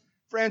utterance.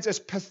 Friends, it's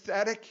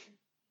pathetic.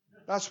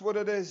 That's what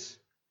it is.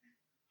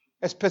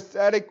 It's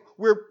pathetic.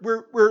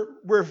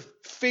 We're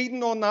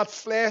feeding on that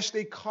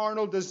fleshly,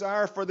 carnal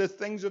desire for the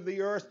things of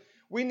the earth.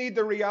 We need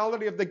the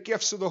reality of the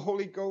gifts of the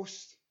Holy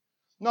Ghost.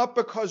 Not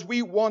because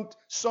we want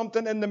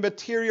something in the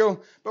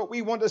material, but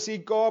we want to see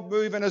God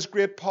move in His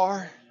great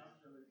power.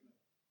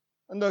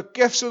 And the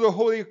gifts of the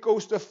Holy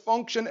Ghost to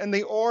function in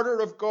the order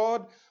of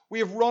God, we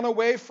have run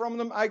away from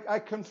them. I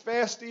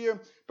confess to you,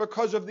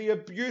 because of the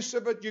abuse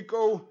of it, you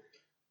go,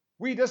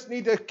 we just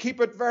need to keep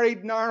it very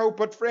narrow.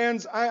 But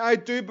friends, I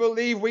do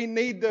believe we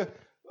need to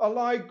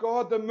allow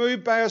God to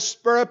move by His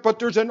Spirit, but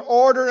there's an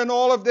order in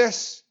all of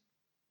this.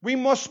 We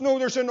must know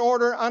there's an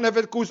order, and if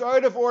it goes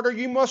out of order,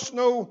 you must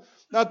know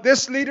that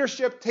this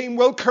leadership team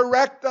will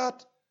correct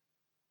that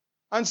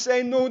and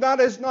say, no, that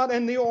is not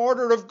in the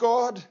order of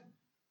God.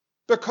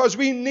 Because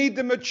we need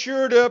to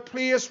mature to a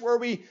place where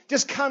we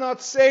just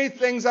cannot say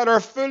things that are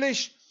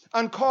foolish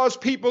and cause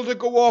people to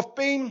go off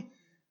beam.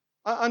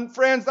 And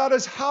friends, that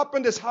has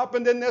happened. It's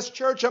happened in this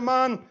church. A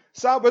man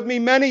sat with me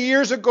many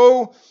years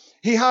ago.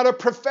 He had a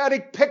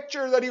prophetic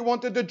picture that he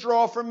wanted to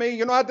draw for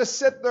me. I had to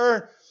sit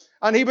there,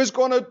 and he was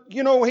going to,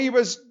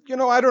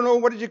 I don't know,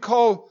 what did you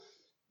call,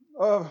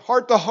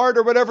 heart to heart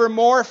or whatever,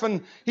 morph.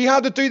 And he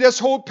had to do this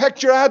whole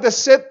picture. I had to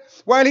sit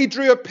while he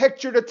drew a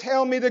picture to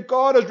tell me that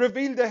God has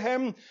revealed to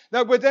him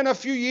that within a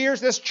few years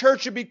this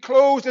church should be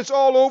closed. It's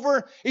all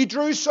over. He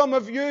drew some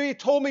of you. He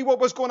told me what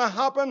was going to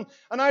happen.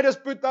 And I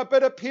just put that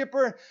bit of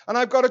paper, and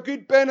I've got a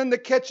good bin in the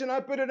kitchen. I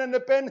put it in the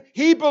bin.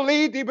 He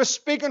believed he was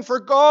speaking for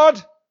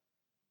God.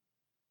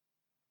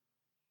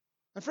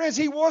 And friends,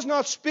 he was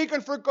not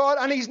speaking for God,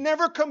 and he's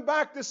never come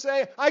back to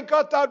say, I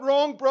got that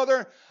wrong,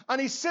 brother. And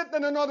he's sitting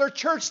in another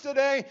church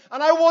today,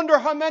 and I wonder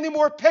how many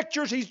more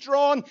pictures he's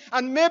drawn,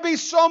 and maybe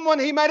someone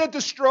he might have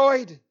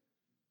destroyed.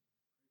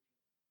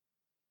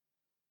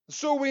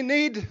 So we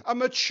need a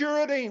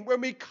maturity when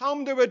we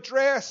come to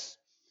address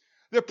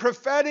the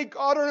prophetic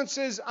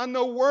utterances and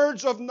the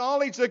words of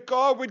knowledge that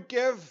God would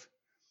give.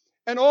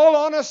 In all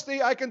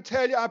honesty, I can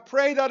tell you, I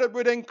pray that it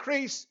would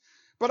increase.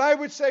 But I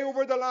would say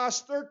over the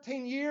last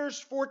 13 years,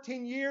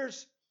 14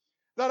 years,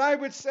 that I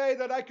would say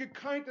that I could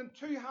count in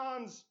two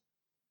hands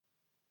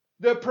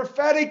the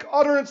prophetic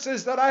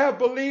utterances that I have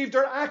believed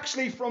are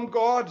actually from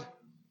God.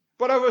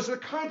 But I was to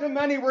count how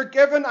many were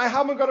given, I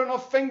haven't got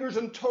enough fingers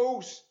and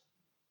toes.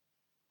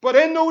 But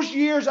in those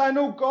years, I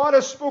know God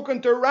has spoken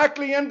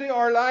directly into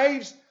our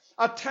lives,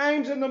 at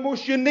times in the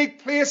most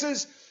unique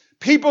places.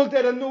 People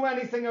didn't know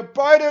anything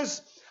about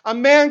us. A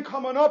man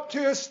coming up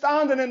to us,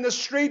 standing in the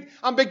street,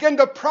 and begin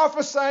to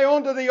prophesy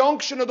under the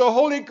unction of the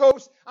Holy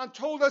Ghost, and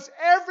told us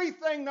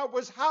everything that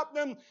was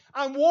happening,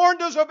 and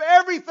warned us of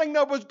everything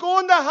that was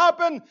going to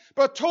happen,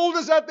 but told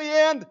us at the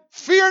end,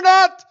 fear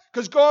not,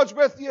 because God's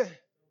with you.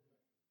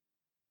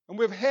 And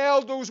we've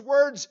held those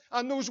words,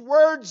 and those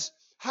words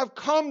have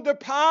come to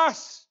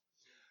pass.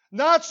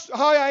 That's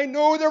how I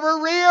know they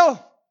were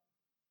real.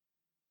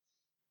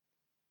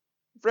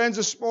 Friends,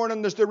 this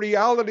morning there's the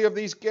reality of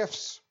these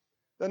gifts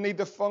that need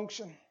to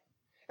function.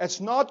 It's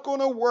not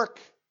going to work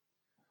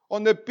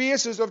on the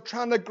basis of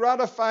trying to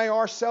gratify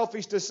our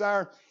selfish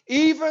desire.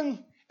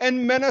 Even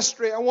in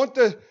ministry, I want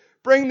to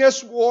bring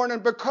this warning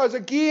because,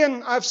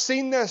 again, I've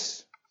seen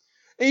this.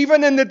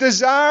 Even in the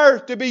desire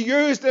to be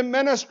used in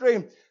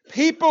ministry,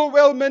 people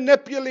will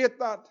manipulate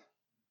that.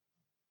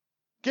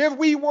 Give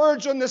wee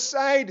words on the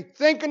side,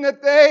 thinking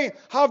that they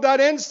have that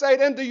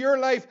insight into your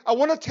life. I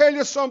want to tell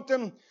you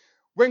something.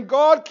 When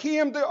God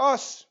came to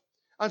us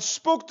and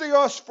spoke to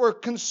us for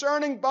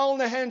concerning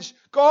Ballynahinch,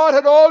 God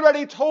had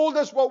already told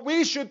us what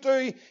we should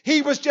do.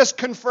 He was just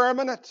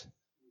confirming it.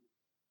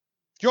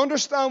 Do you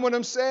understand what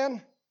I'm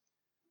saying?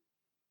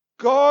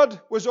 God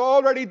was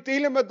already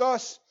dealing with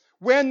us.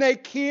 When they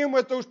came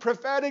with those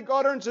prophetic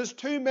utterances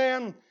to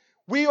men,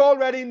 we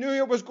already knew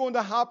it was going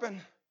to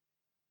happen.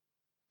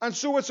 And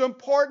so it's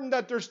important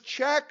that there's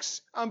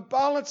checks and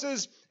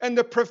balances in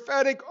the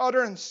prophetic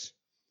utterance.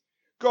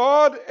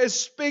 God is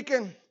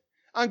speaking,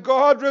 and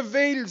God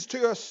reveals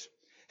to us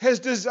His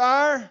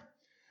desire,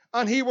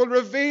 and He will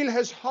reveal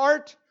His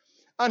heart,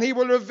 and He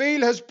will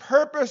reveal His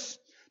purpose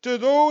to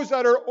those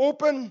that are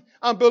open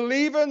and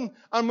believing.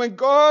 And when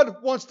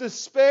God wants to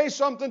say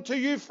something to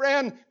you,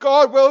 friend,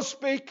 God will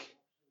speak.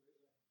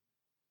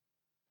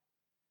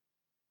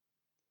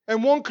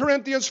 In 1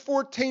 Corinthians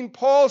 14,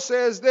 Paul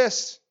says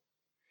this,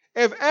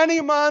 if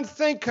any man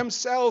think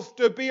himself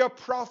to be a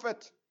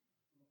prophet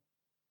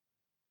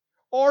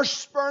or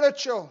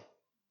spiritual,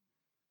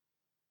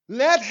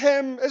 let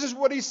him, this is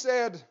what he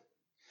said,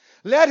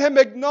 let him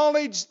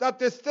acknowledge that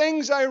the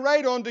things I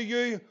write unto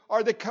you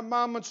are the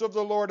commandments of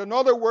the Lord. In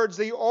other words,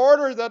 the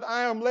order that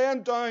I am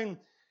laying down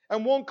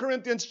in 1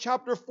 Corinthians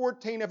chapter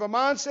 14. If a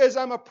man says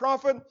I'm a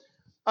prophet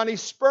and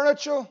he's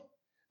spiritual,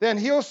 then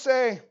he'll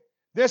say,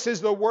 this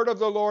is the word of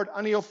the Lord,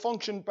 and he'll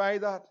function by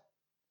that.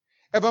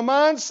 If a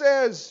man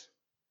says,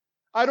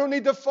 I don't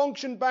need to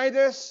function by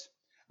this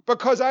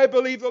because I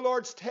believe the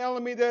Lord's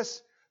telling me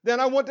this, then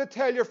I want to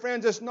tell you,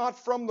 friends, it's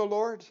not from the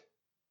Lord.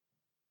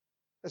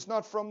 It's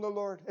not from the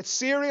Lord. It's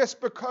serious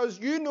because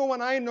you know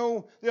and I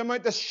know the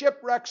amount of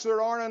shipwrecks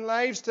there are in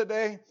lives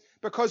today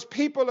because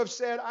people have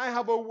said, I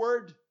have a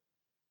word.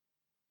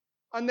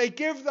 And they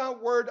give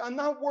that word, and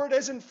that word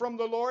isn't from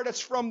the Lord. It's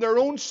from their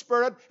own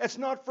spirit. It's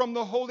not from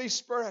the Holy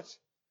Spirit.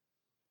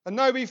 And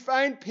now we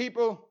find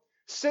people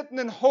sitting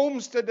in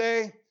homes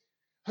today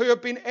who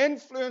have been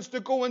influenced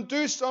to go and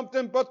do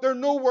something, but they're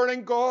nowhere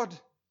in God.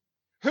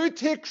 Who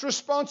takes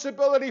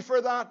responsibility for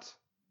that?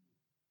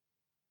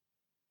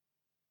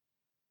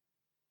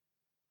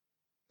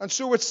 And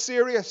so it's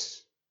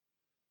serious.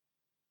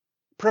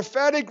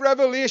 Prophetic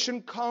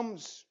revelation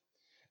comes,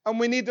 and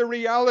we need the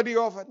reality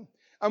of it.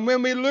 And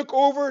when we look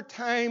over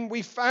time,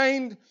 we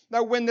find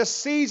that when the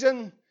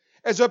season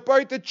is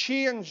about to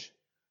change,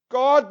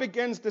 God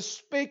begins to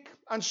speak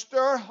and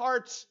stir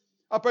hearts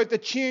about the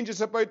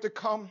changes about to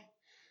come.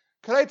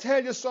 Can I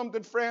tell you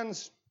something,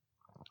 friends?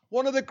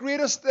 One of the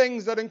greatest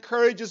things that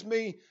encourages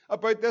me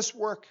about this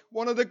work,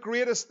 one of the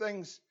greatest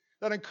things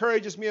that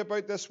encourages me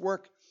about this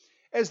work,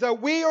 is that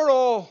we are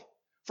all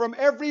from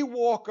every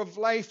walk of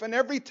life and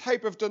every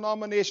type of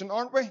denomination,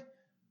 aren't we?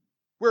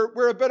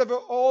 We're a bit of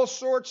all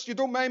sorts. You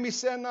don't mind me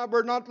saying that.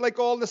 We're not like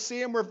all the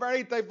same. We're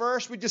very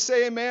diverse. Would you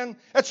say amen?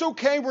 It's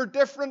okay. We're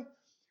different.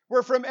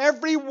 We're from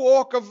every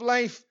walk of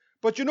life.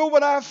 But you know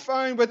what I've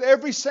found with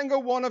every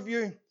single one of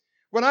you?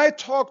 When I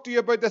talk to you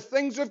about the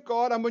things of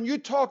God, and when you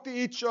talk to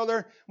each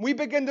other, we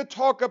begin to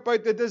talk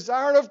about the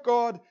desire of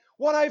God,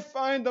 what I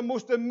find the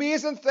most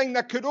amazing thing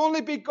that could only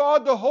be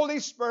God, the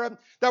Holy Spirit,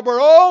 that we're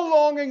all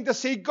longing to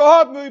see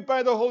God move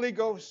by the Holy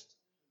Ghost.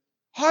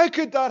 How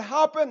could that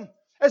happen?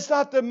 Is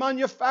that the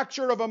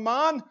manufacture of a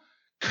man?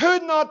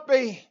 Could not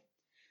be.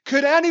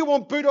 Could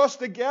anyone put us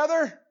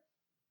together?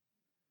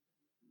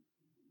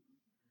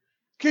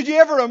 Could you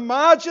ever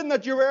imagine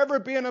that you were ever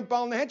being in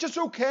Ballynahinch? It's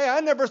okay, I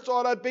never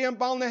thought I'd be in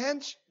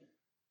Ballynahinch.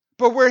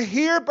 But we're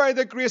here by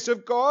the grace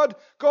of God.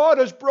 God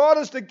has brought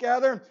us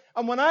together.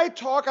 And when I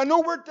talk, I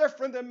know we're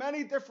different in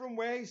many different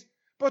ways,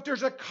 but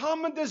there's a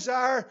common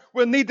desire.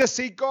 We need to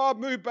see God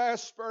move by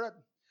His Spirit.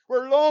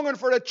 We're longing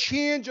for a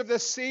change of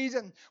this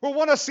season. We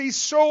want to see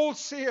souls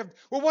saved.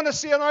 We want to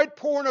see an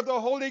outpouring of the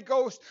Holy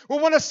Ghost. We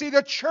want to see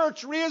the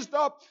church raised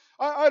up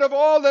out of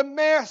all the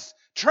mess,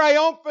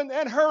 triumphant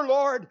in her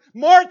Lord,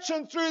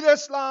 marching through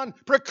this land,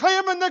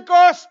 proclaiming the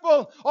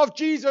gospel of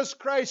Jesus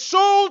Christ.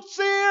 Souls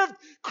saved,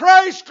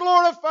 Christ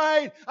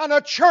glorified, and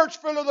a church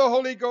full of the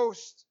Holy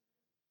Ghost.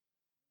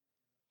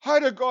 How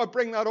did God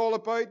bring that all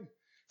about?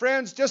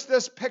 Friends, just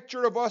this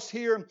picture of us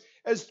here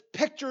is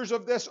pictures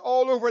of this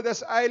all over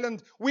this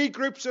island. We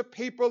groups of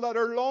people that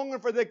are longing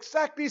for the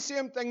exactly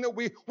same thing that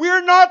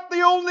we're not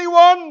the only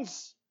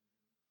ones.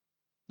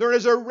 There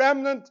is a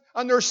remnant,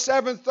 and there's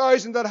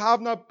 7,000 that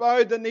have not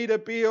bowed the knee to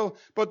Baal,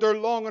 but they're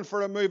longing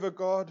for a move of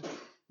God.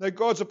 Now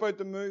God's about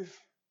to move.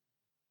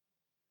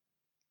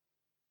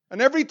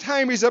 And every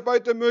time He's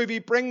about to move, He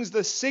brings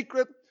the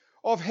secret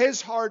of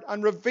His heart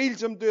and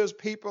reveals Him to His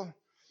people.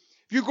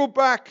 If you go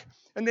back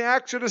in the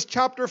Exodus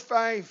chapter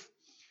 5,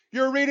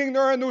 you're reading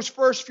there in those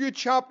first few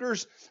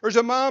chapters, there's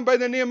a man by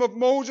the name of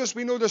Moses.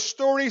 We know the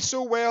story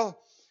so well.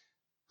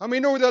 And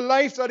we know the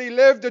life that he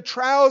lived, the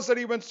trials that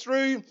he went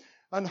through,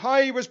 and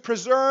how he was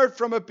preserved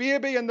from a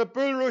baby in the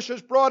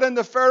bulrushes, brought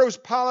into Pharaoh's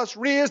palace,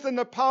 raised in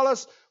the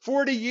palace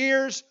 40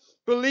 years,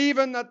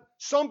 believing that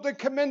something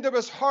came into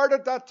his heart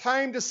at that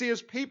time to see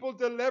his people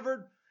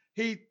delivered.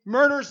 He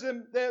murders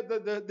them,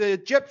 the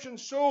Egyptian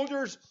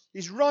soldiers.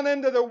 He's run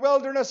into the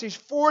wilderness. He's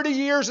 40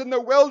 years in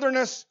the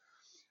wilderness.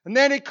 And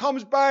then he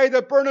comes by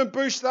the burning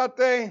bush that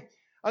day.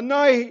 And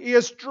now he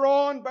is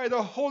drawn by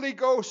the Holy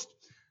Ghost.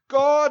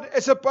 God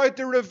is about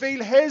to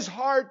reveal His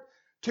heart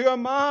to a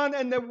man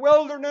in the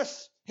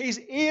wilderness. He's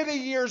 80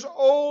 years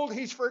old.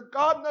 He's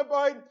forgotten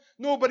about.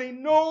 Nobody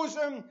knows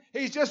him.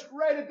 He's just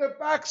right at the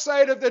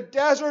backside of the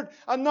desert.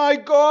 And now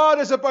God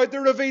is about to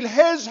reveal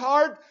His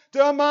heart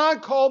to a man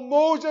called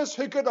Moses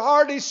who could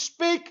hardly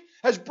speak.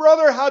 His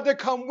brother had to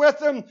come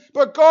with him.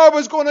 But God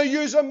was going to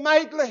use him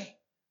mightily.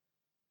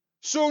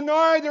 So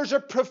now there's a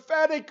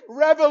prophetic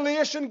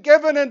revelation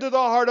given into the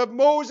heart of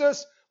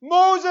Moses.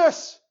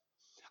 Moses,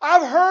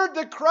 I've heard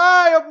the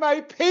cry of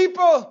my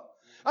people.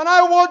 And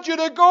I want you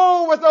to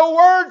go with a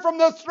word from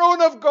the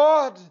throne of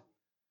God.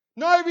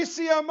 Now we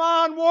see a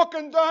man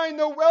walking down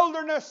the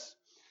wilderness.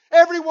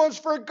 Everyone's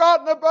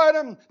forgotten about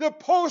him. The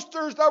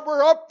posters that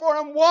were up for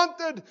him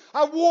wanted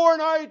have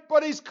worn out,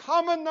 but he's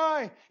coming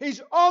now.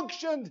 He's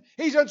unctioned.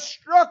 He's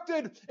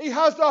instructed. He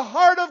has the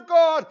heart of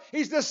God.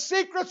 He's the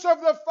secrets of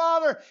the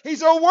Father.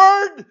 He's a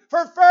word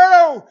for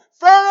Pharaoh.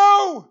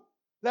 Pharaoh,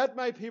 let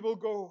my people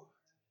go.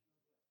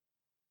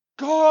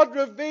 God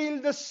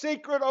revealed the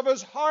secret of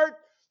His heart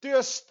to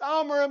a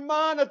stammering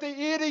man at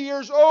the 80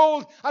 years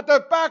old at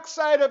the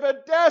backside of a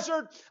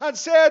desert and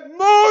said,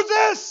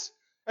 Moses,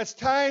 it's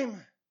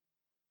time.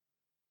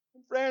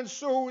 Friends,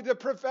 so the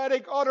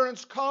prophetic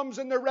utterance comes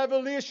and the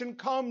revelation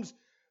comes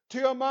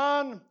to a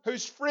man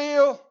who's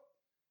frail.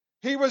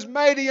 He was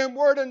mighty in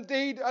word and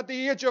deed at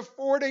the age of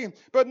 40,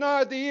 but now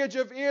at the age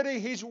of 80,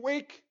 he's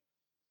weak.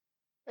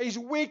 He's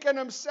weak in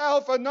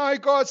himself, and now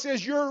God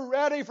says, you're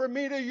ready for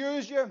me to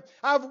use you.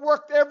 I've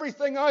worked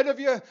everything out of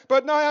you,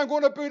 but now I'm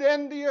going to put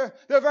into you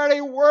the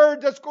very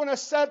word that's going to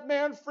set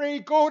men free.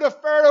 Go to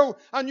Pharaoh,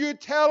 and you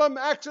tell him,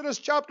 Exodus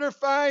chapter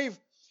 5,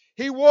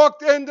 he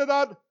walked into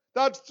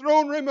that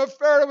throne room of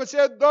Pharaoh and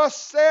said, thus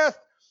saith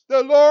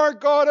the Lord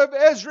God of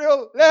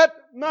Israel, let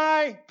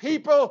my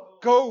people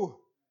go.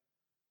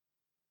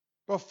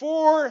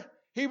 Before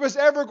he was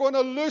ever going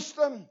to loose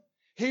them,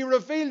 he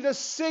revealed the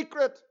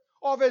secret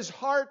of his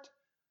heart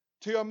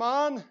to a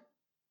man.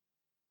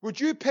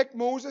 Would you pick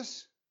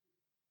Moses?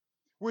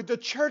 Would the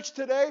church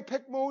today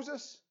pick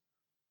Moses?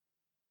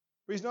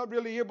 He's not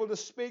really able to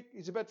speak.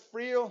 He's a bit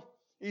frail.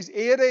 He's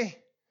 80.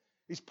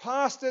 He's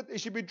past it. He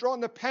should be drawing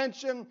the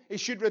pension. He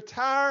should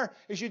retire.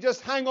 He should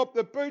just hang up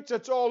the boots.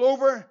 It's all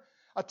over.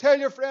 I tell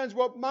you, friends,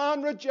 what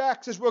man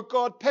rejects is what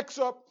God picks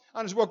up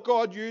and is what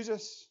God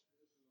uses.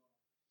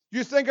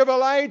 You think of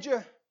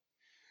Elijah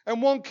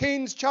in 1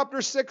 Kings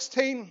chapter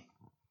 16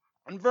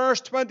 and verse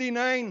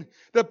 29,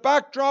 the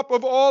backdrop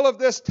of all of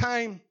this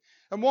time.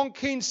 In 1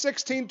 Kings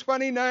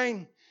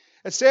 16:29,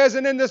 it says,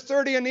 and in the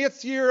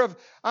 38th year of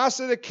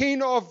Asa the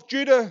king of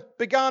Judah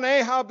began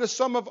Ahab the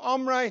son of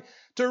Omri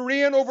to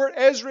reign over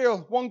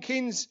Israel. 1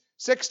 Kings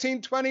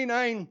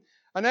 16:29.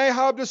 And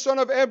Ahab the son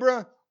of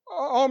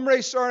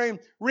Omri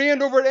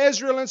reigned over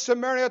Israel and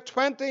Samaria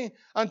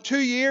 22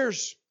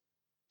 years.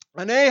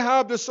 And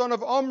Ahab the son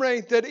of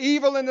Omri did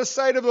evil in the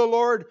sight of the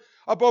Lord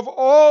above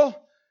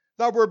all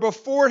that were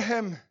before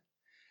him.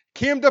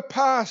 Came to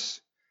pass,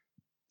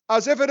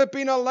 as if it had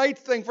been a light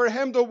thing for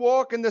him to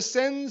walk in the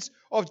sins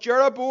of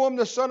Jeroboam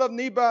the son of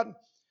Nebat,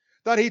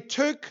 that he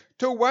took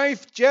to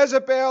wife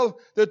Jezebel,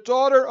 the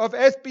daughter of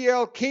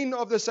Ethbaal, king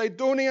of the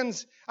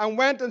Sidonians, and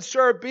went and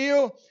served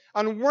Baal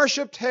and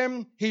worshipped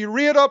him. He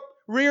reared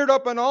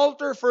up an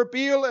altar for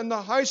Baal in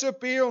the house of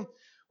Baal,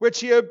 which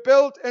he had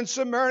built in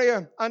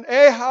Samaria. And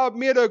Ahab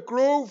made a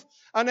grove,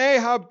 and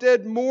Ahab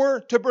did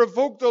more to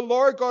provoke the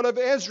Lord God of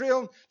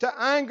Israel to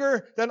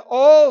anger than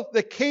all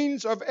the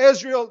kings of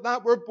Israel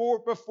that were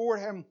before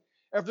him.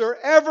 If there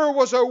ever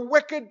was a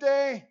wicked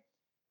day,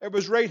 it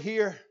was right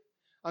here.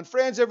 And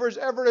friends, if there's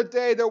ever a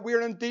day that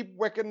we're in deep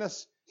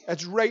wickedness,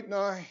 it's right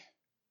now.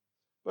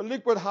 But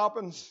look what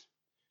happens.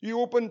 You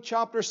open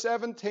chapter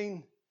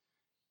 17.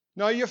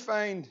 Now you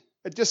find,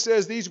 it just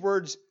says these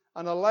words,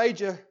 and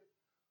Elijah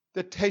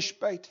the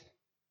Tishbite,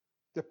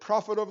 the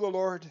prophet of the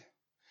Lord,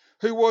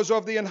 who was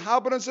of the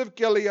inhabitants of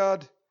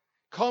Gilead,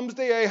 comes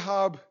to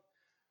Ahab,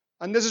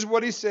 and this is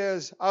what he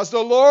says: As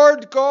the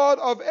Lord God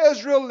of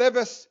Israel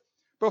liveth,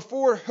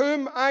 before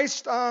whom I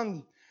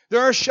stand,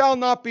 there shall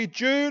not be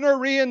dew nor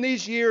rain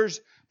these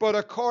years, but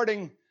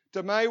according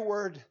to my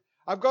word.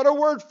 I've got a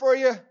word for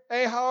you,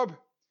 Ahab.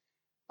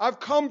 I've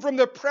come from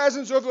the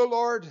presence of the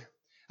Lord,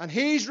 and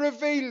he's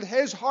revealed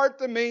his heart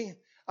to me.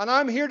 And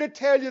I'm here to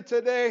tell you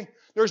today,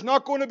 there's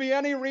not going to be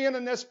any rain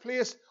in this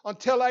place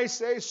until I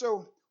say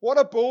so. What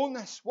a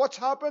boldness. What's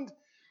happened?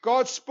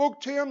 God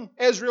spoke to him.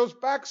 Israel's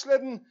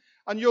backslidden.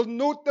 And you'll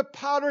note the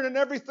pattern in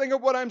everything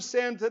of what I'm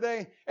saying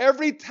today.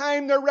 Every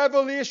time the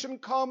revelation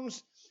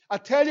comes, I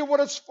tell you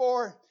what it's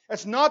for.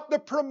 It's not to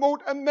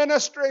promote a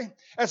ministry.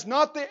 It's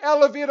not to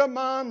elevate a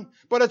man.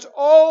 But it's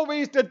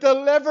always to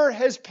deliver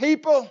his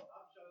people.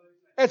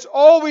 It's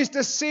always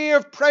to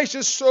save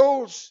precious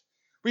souls.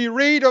 We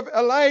read of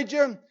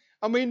Elijah,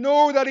 and we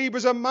know that he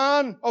was a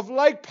man of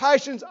like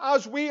passions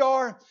as we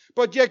are,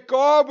 but yet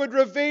God would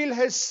reveal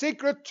his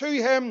secret to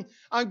him,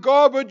 and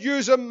God would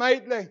use him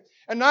mightily.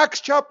 In Acts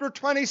chapter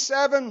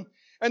 27,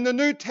 in the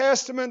New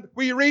Testament,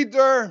 we read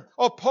there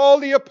of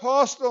Paul the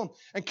Apostle,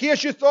 in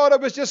case you thought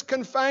it was just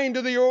confined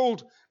to the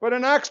Old. But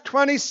in Acts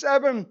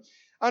 27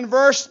 and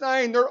verse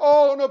 9, they're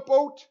all on a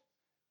boat,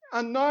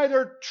 and now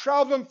they're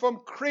traveling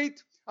from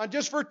Crete. And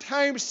just for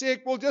time's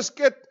sake, we'll just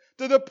get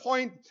to the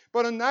point.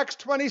 But in Acts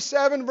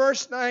 27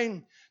 verse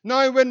 9,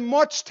 now when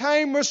much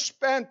time was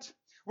spent,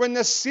 when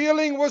the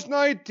sailing was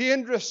now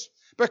dangerous,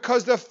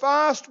 because the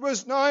fast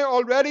was now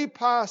already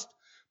past,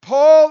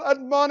 Paul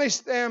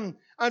admonished them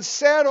and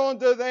said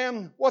unto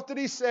them, what did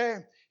he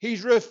say?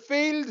 He's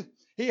revealed,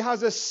 he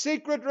has a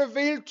secret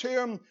revealed to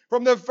him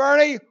from the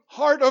very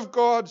heart of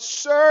God.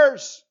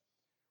 Sirs,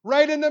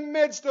 right in the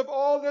midst of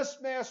all this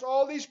mess,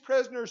 all these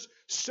prisoners,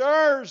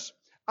 sirs,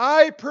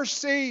 I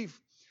perceive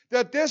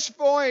that this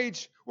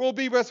voyage will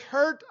be with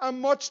hurt and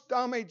much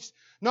damage,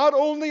 not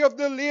only of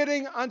the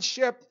lading and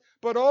ship,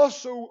 but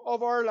also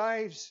of our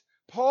lives.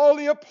 Paul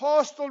the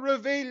Apostle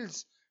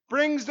reveals,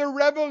 brings the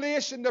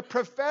revelation, the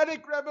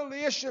prophetic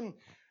revelation.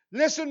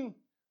 Listen,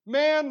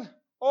 men,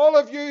 all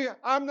of you,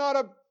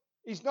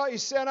 he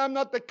said, I'm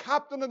not the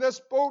captain of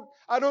this boat.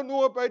 I don't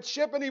know about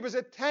shipping. He was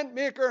a tent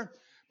maker,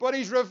 but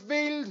it's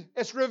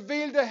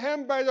revealed to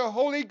him by the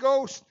Holy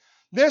Ghost.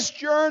 This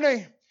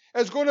journey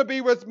is going to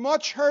be with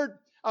much hurt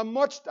and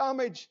much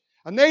damage.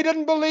 And they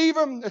didn't believe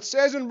him. It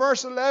says in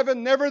verse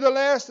 11,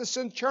 nevertheless, the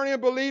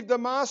centurion believed the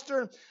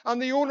master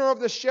and the owner of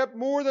the ship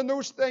more than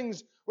those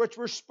things which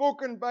were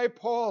spoken by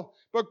Paul.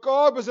 But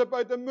God was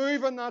about to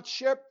move on that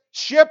ship.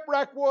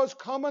 Shipwreck was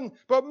coming,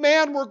 but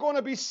men were going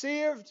to be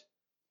saved.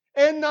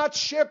 In that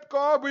ship,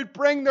 God would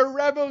bring the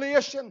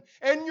revelation.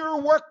 In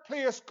your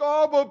workplace,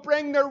 God will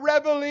bring the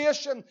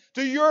revelation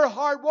to your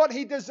heart, what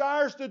he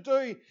desires to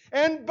do.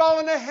 In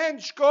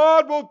Ballynahinch,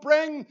 God will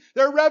bring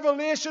the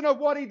revelation of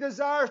what he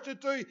desires to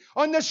do.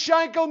 On the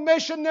Shankill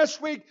mission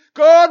this week,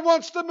 God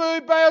wants to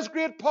move by his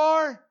great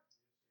power.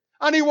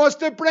 And he wants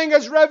to bring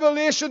his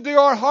revelation to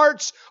our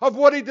hearts of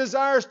what he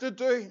desires to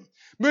do.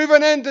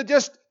 Moving into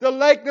just the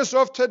likeness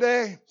of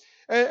today.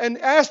 In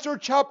Esther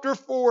chapter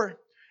 4,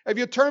 if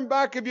you turn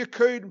back, if you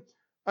could,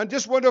 and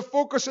just want to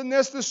focus on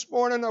this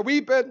morning a wee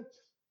bit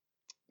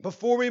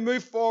before we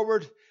move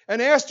forward.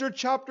 In Esther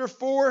chapter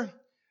 4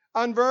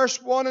 and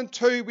verse 1 and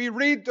 2, we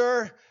read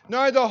there,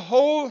 now the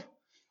whole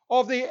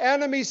of the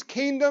enemy's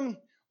kingdom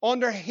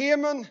under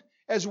Haman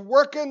is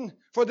working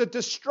for the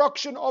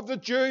destruction of the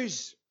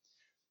Jews.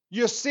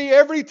 You see,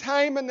 every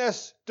time in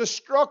this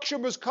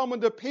destruction was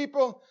coming to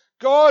people,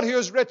 God, who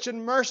is rich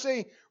in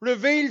mercy,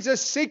 reveals a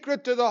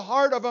secret to the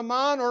heart of a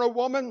man or a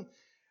woman.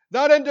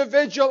 That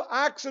individual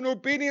acts in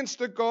obedience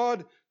to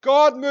God.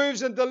 God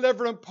moves in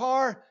delivering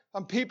power,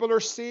 and people are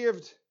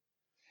saved.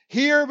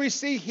 Here we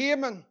see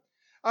Haman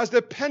as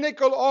the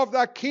pinnacle of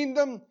that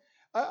kingdom.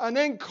 An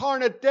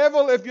incarnate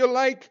devil, if you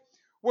like,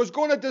 was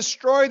going to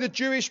destroy the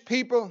Jewish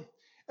people.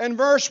 In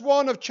verse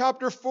 1 of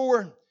chapter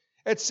 4,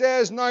 it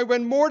says, now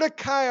when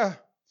Mordecai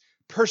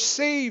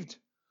perceived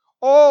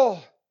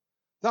all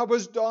that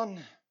was done.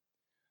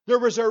 There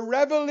was a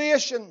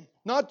revelation,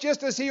 not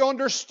just as he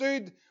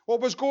understood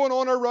what was going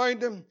on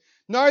around him.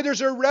 Now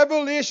there's a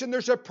revelation,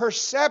 there's a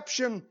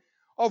perception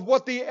of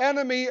what the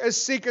enemy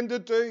is seeking to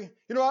do.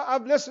 You know,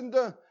 I've listened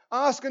to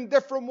asking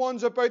different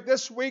ones about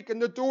this week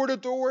and the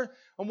door-to-door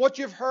and what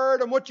you've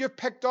heard and what you've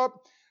picked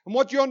up and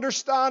what you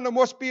understand and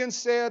what's being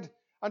said.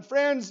 And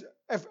friends,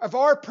 if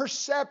our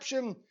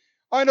perception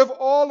out of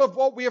all of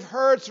what we have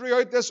heard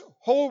throughout this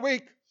whole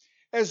week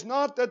is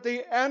not that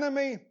the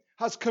enemy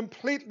has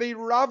completely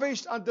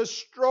ravished and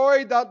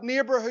destroyed that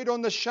neighborhood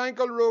on the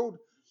Shankill Road,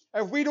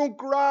 if we don't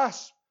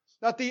grasp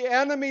that the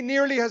enemy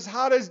nearly has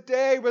had his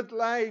day with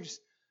lives,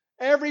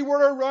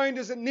 everywhere around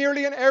us and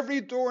nearly in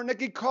every door,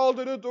 Nicky called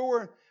it a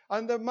door,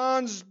 and the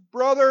man's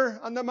brother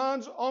and the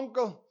man's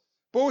uncle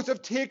both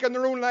have taken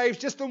their own lives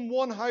just in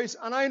one house.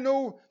 And I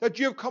know that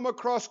you've come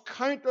across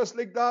countless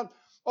like that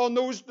on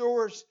those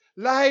doors.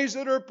 Lives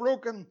that are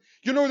broken.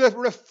 You know, the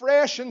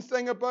refreshing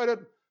thing about it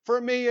for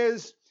me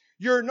is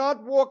you're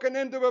not walking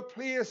into a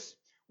place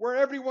where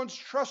everyone's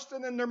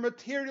trusting in their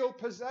material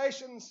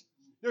possessions.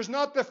 There's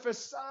not the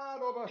facade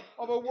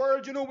of a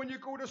world. You know, when you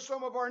go to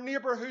some of our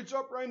neighborhoods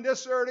up around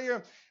this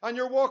area and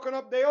you're walking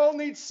up, they all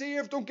need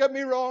saved, don't get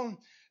me wrong.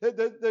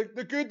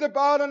 The good, the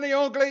bad, and the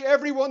ugly,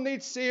 everyone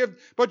needs saved.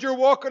 But you're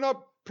walking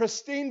up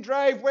pristine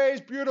driveways,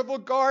 beautiful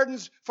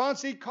gardens,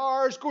 fancy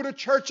cars, go to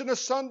church on a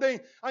Sunday,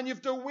 and you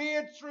have to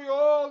wade through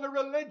all the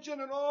religion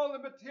and all the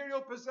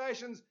material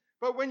possessions.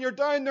 But when you're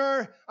down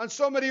there and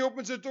somebody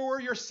opens a door,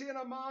 you're seeing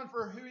a man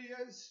for who he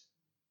is.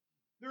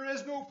 There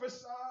is no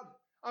facade.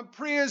 And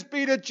praise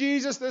be to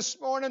Jesus this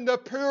morning, the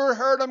poor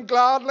heard him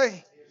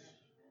gladly.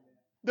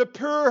 The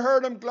poor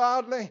heard him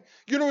gladly.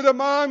 You know, the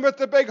man with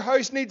the big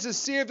house needs to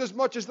saved as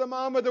much as the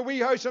man with the wee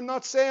house. I'm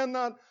not saying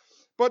that.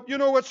 But, you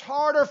know, it's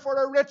harder for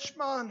a rich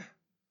man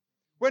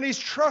when he's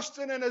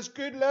trusting in his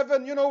good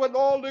living. You know, it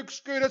all looks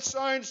good. It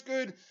sounds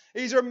good.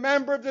 He's a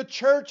member of the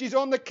church. He's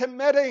on the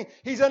committee.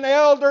 He's an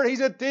elder. He's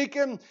a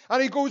deacon.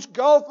 And he goes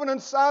golfing on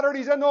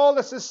Saturdays in all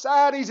the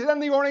societies. He's in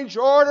the Orange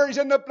Order. He's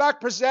in the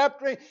Black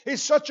Preceptory.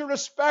 He's such a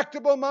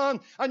respectable man.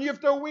 And you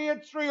have to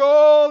wade through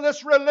all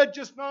this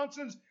religious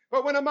nonsense.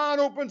 But when a man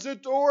opens a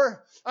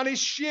door and he's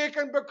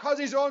shaking because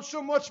he's on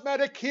so much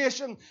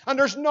medication and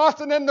there's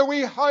nothing in the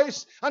wee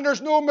house and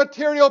there's no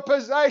material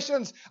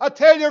possessions, I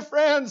tell you,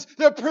 friends,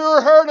 the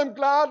poor heard him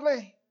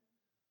gladly.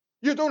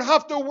 You don't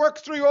have to work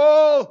through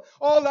all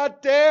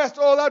that death,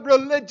 all that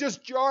religious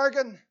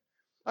jargon.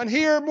 And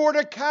here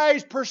Mordecai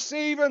is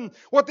perceiving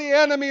what the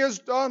enemy has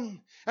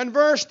done. In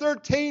verse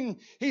 13,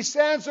 he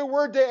sends a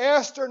word to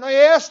Esther. Now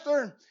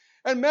Esther,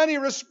 in many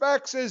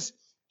respects,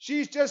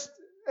 she's just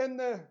in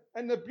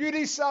the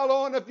beauty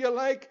salon, if you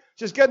like.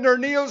 She's getting her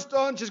nails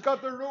done. She's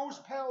got the rose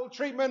petal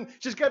treatment.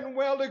 She's getting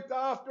well looked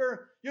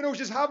after. You know,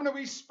 she's having a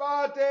wee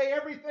spa day.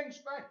 Everything's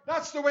fine.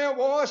 That's the way it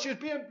was. She's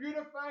being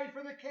beautified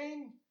for the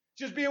king.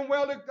 She's being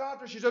well looked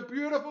after. She's a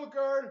beautiful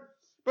girl.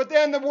 But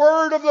then the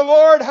word of the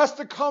Lord has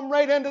to come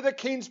right into the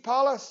king's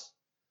palace.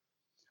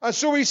 And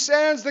so he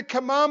sends the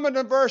commandment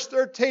in verse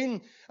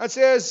 13 and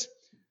says,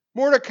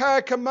 Mordecai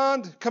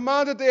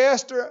commanded to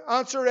Esther,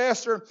 answer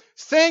Esther,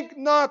 think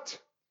not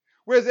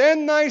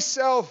within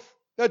thyself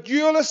that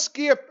you'll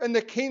escape in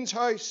the king's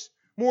house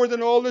more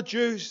than all the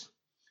Jews.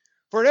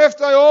 For if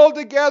thou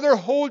altogether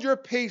hold your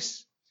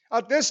peace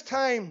at this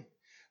time,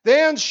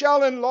 then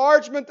shall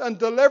enlargement and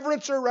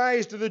deliverance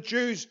arise to the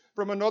Jews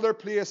from another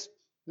place.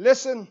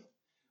 Listen,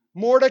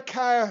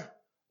 Mordecai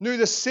knew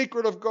the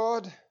secret of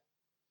God.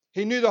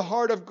 He knew the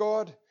heart of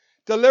God.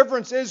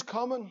 Deliverance is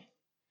coming.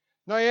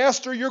 Now,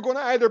 Esther, you're going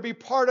to either be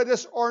part of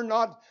this or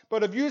not.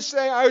 But if you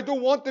say, I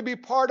don't want to be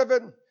part of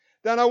it,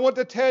 then I want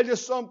to tell you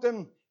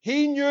something.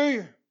 He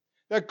knew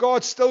that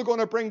God's still going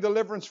to bring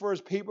deliverance for his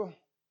people.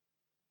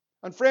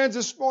 And friends,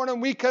 this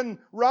morning we can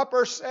wrap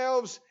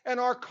ourselves in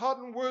our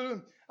cotton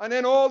wool and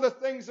in all the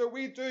things that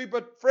we do.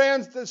 But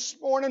friends, this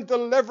morning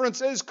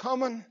deliverance is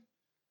coming.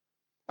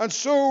 And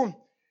so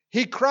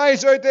he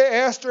cries out to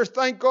Esther.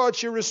 Thank God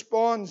she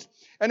responds.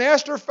 In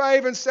Esther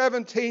 5 and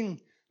 17,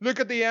 look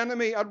at the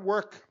enemy at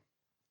work.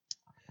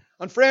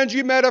 And friends,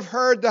 you might have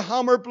heard the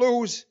hammer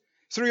blows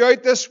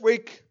throughout this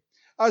week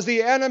as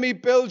the enemy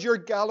builds your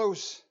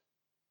gallows.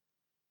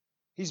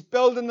 He's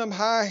building them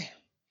high.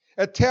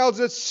 It tells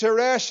us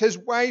Zeresh, his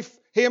wife,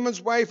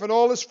 Haman's wife, and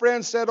all his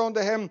friends said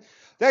unto him,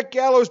 let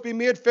gallows be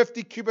made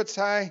 50 cubits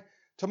high.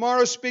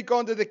 Tomorrow speak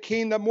unto the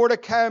king that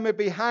Mordecai may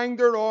be hanged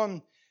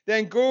thereon.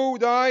 Then go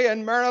thou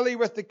and merrily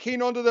with the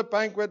king unto the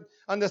banquet.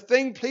 And the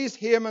thing pleased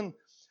Haman,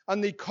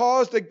 and he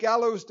caused the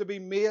gallows to be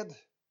made.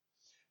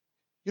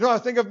 You know, I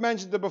think I've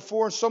mentioned it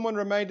before, and someone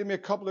reminded me a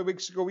couple of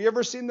weeks ago. You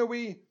ever seen the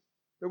wee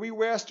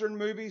Western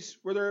movies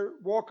where they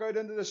walk out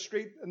into the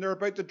street and they're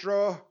about to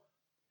draw,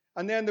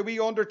 and then the wee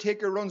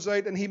undertaker runs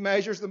out and he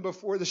measures them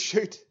before the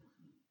shoot?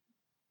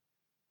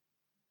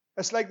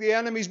 It's like the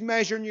enemy's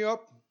measuring you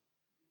up.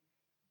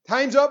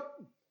 Time's up.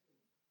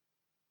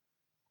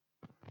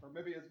 Or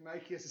maybe it's my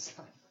case.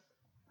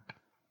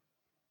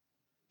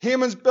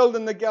 Haman's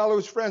building the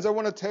gallows, friends. I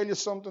want to tell you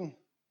something.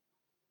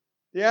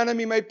 The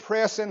enemy might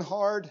press in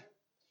hard.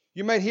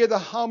 You might hear the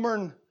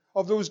hammering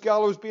of those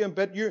gallows being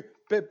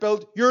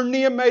built. Your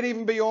name might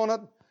even be on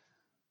it.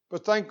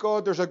 But thank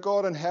God there's a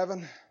God in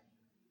heaven.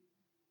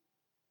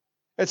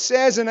 It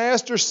says in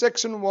Esther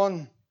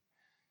 6:1,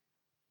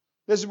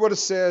 this is what it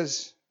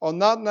says. On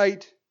that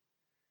night,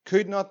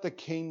 could not the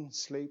king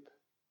sleep?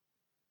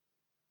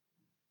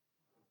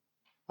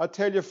 I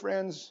tell you,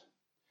 friends,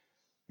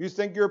 you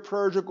think your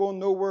prayers are going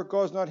nowhere,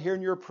 God's not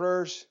hearing your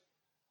prayers.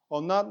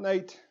 On that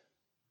night,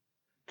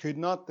 could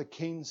not the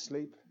king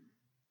sleep?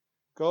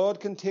 God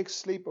can take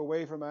sleep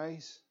away from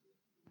eyes.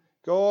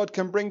 God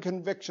can bring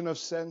conviction of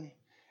sin.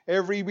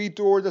 Every wee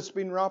door that's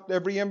been wrapped,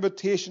 every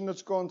invitation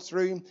that's gone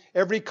through,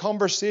 every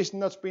conversation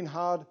that's been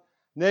had.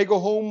 They go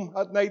home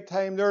at night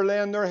time, they're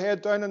laying their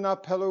head down on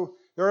that pillow,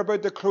 they're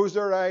about to close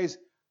their eyes.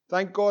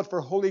 Thank God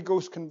for Holy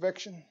Ghost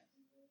conviction.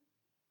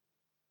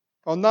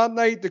 On that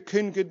night, the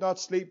king could not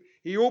sleep.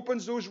 He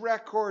opens those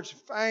records,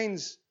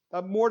 finds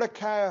that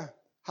Mordecai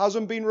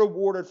hasn't been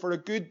rewarded for a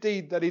good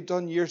deed that he'd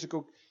done years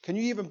ago. Can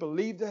you even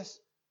believe this?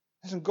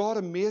 Isn't God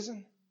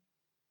amazing?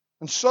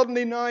 And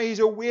suddenly now he's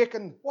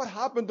awakened. What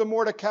happened to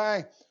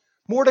Mordecai?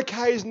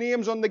 Mordecai's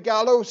name's on the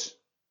gallows.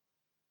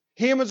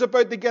 Haman's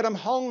about to get him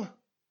hung.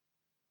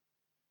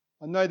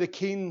 And now the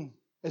king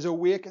is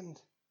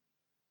awakened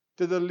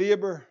to the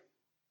labor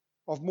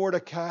of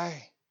Mordecai.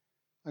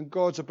 And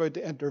God's about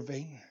to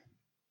intervene.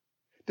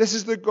 This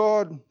is the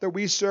God that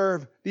we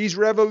serve. These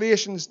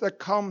revelations that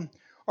come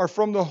are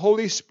from the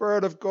Holy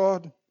Spirit of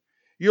God.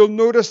 You'll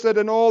notice that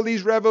in all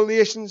these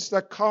revelations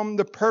that come,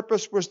 the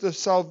purpose was the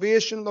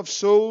salvation of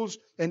souls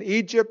in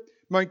Egypt,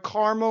 Mount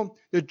Carmel,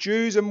 the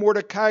Jews in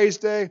Mordecai's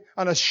day,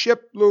 and a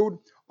shipload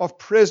of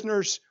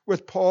prisoners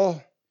with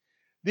Paul.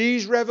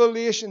 These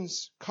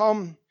revelations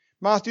come,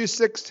 Matthew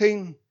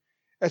 16,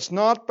 it's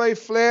not by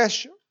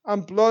flesh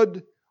and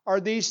blood are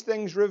these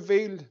things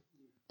revealed,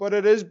 but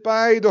it is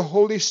by the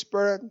Holy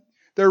Spirit.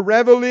 The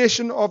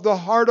revelation of the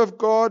heart of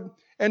God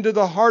into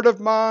the heart of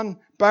man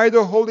by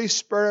the Holy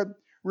Spirit,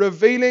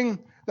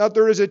 revealing that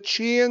there is a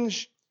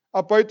change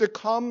about to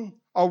come,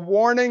 a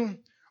warning,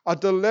 a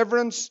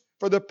deliverance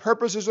for the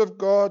purposes of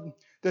God.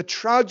 The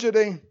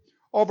tragedy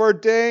of our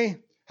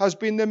day has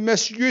been the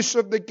misuse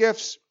of the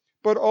gifts,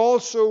 but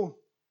also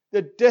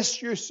the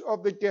disuse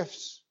of the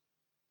gifts.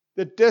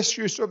 The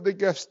disuse of the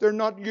gifts. They're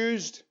not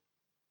used.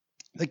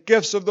 The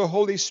gifts of the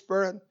Holy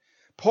Spirit.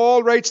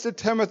 Paul writes to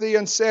Timothy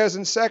and says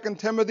in 2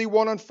 Timothy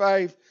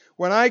 1:5,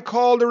 when I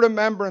call to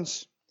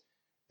remembrance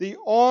the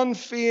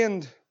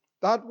unfeigned,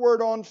 that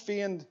word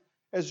unfeigned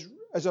is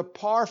a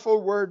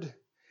powerful word.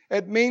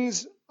 It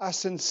means a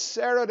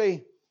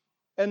sincerity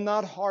in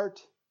that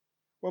heart.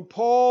 When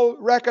Paul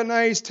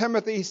recognized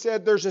Timothy, he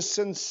said, there's a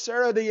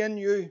sincerity in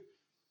you.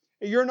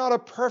 You're not a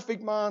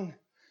perfect man,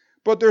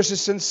 but there's a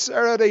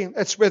sincerity.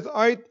 It's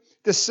without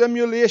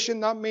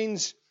dissimulation. That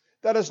means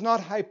that it's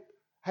not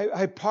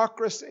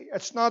hypocrisy.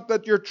 It's not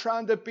that you're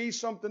trying to be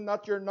something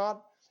that you're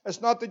not.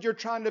 It's not that you're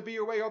trying to be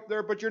way up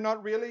there, but you're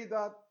not really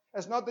that.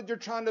 It's not that you're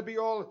trying to be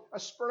all a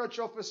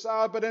spiritual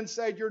facade, but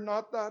inside you're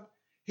not that.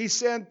 He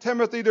said,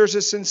 Timothy, there's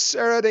a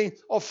sincerity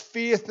of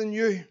faith in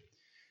you.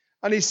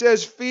 And he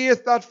says,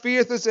 that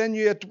faith is in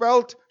you. It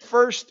dwelt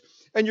first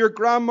in your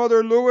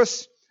grandmother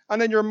Lois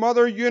and in your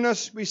mother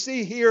Eunice. We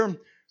see here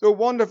the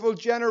wonderful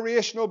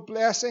generational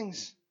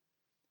blessings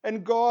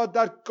in God,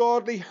 that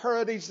godly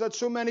heritage that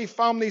so many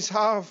families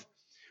have,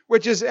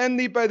 which is in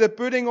thee by the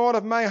putting on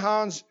of my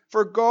hands.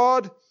 For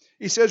God,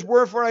 he says,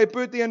 wherefore I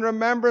put thee in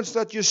remembrance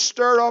that you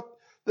stir up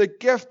the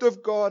gift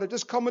of God. It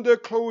is coming to a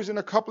close in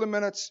a couple of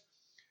minutes.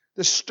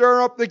 To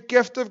stir up the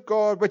gift of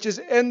God, which is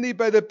in thee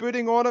by the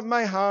putting on of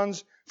my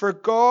hands. For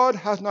God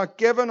hath not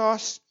given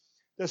us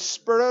the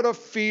spirit of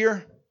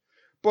fear,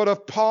 but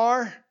of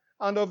power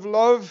and of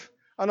love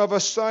and of a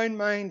sound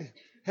mind.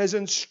 His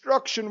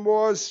instruction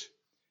was,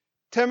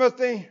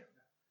 Timothy,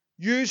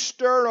 you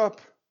stir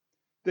up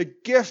the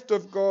gift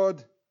of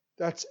God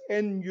that's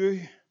in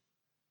you.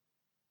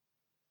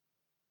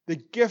 The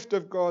gift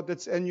of God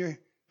that's in you.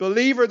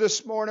 Believer,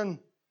 this morning,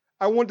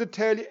 I want to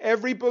tell you,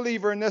 every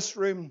believer in this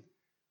room,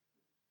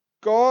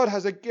 God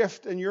has a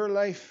gift in your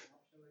life.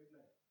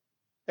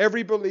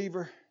 Every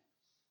believer.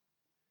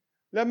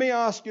 Let me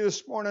ask you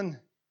this morning,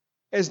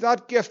 is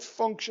that gift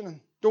functioning?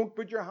 Don't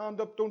put your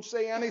hand up. Don't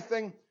say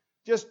anything.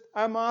 Just,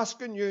 I'm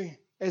asking you,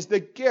 is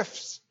the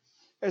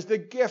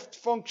gift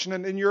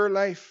functioning in your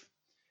life?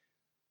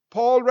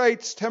 Paul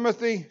writes,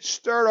 Timothy,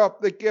 stir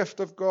up the gift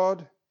of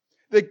God.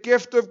 The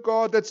gift of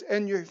God that's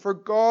in you, for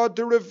God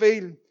to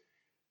reveal.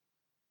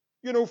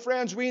 You know,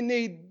 friends, we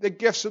need the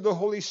gifts of the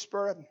Holy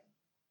Spirit.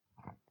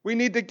 We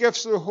need the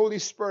gifts of the Holy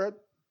Spirit.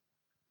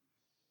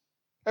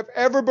 If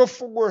ever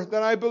before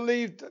that I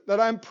believed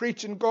that I'm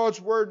preaching God's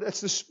word,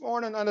 it's this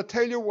morning, and I'll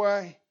tell you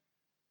why.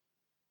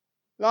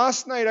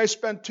 Last night I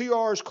spent 2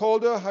 hours,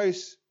 called to a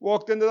house,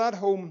 walked into that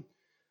home,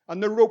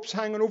 and the rope's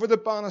hanging over the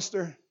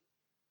banister.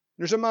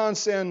 There's a man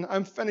saying,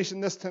 I'm finishing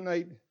this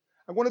tonight.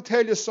 I want to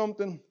tell you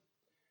something.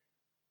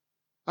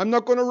 I'm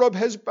not going to rub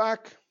his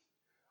back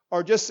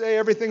or just say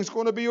everything's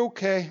going to be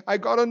okay. I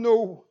got to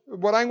know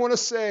what I'm going to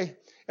say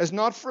is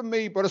not from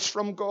me, but it's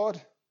from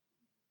God.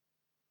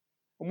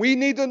 And we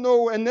need to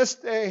know in this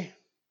day,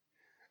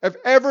 if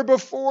ever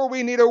before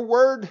we need a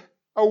word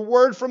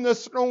from the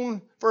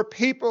throne for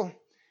people,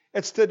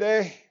 it's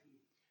today.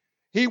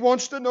 He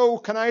wants to know,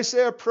 can I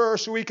say a prayer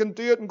so we can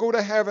do it and go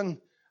to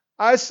heaven?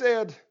 I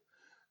said,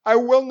 I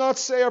will not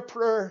say a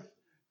prayer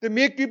to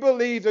make you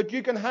believe that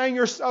you can hang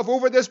yourself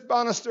over this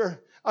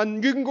banister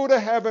and you can go to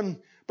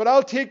heaven. But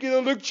I'll take you to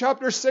Luke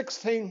chapter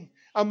 16.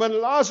 And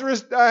when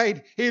Lazarus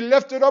died, he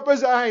lifted up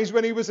his eyes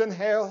when he was in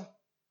hell.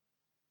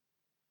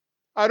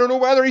 I don't know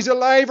whether he's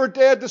alive or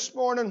dead this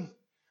morning,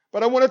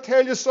 but I want to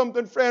tell you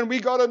something, friend. We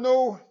got to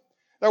know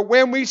that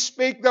when we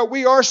speak, that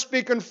we are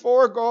speaking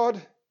for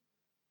God.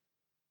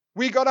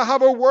 We got to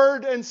have a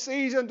word in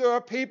season to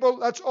a people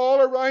that's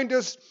all around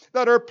us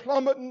that are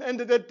plummeting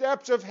into the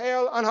depths of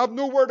hell and have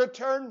nowhere to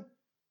turn.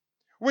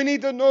 We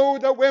need to know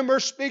that when we're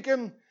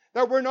speaking,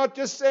 that we're not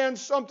just saying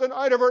something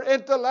out of our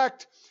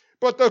intellect,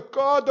 but that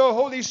God, the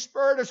Holy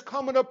Spirit, is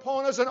coming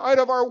upon us, and out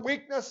of our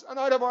weakness and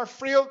out of our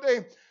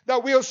frailty,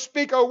 that we'll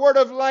speak a word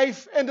of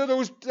life into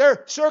those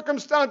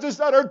circumstances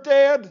that are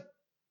dead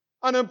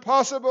and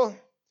impossible.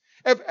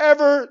 If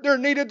ever there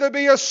needed to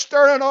be a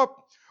stirring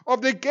up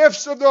of the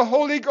gifts of the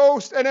Holy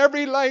Ghost in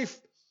every life,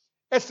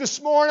 it's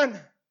this morning.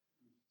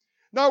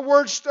 That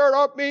word stir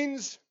up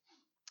means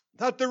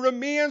that the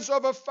remains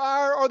of a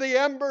fire or the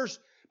embers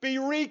be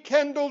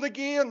rekindled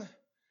again.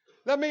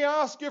 Let me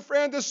ask you,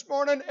 friend, this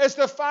morning, is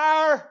the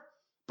fire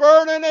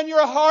burning in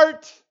your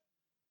heart?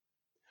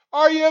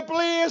 Are you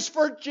ablaze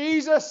for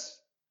Jesus?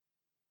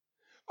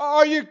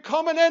 Are you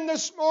coming in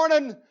this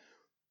morning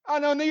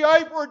and on the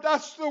outward,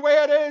 that's the way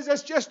it is.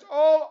 It's just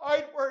all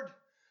outward.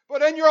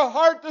 But in your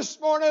heart this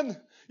morning,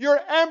 you're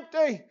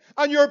empty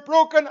and you're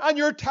broken and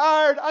you're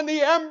tired, and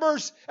the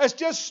embers, it's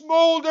just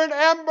smoldering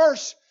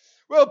embers.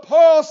 Well,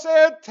 Paul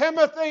said,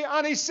 Timothy,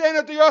 and he's saying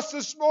it to us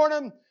this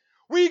morning,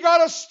 we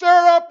got to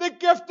stir up the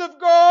gift of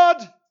God.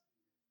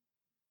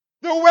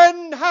 The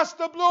wind has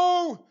to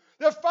blow.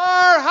 The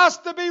fire has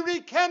to be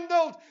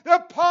rekindled.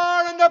 The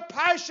power and the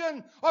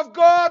passion of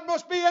God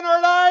must be in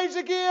our lives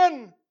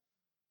again.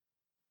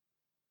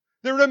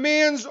 The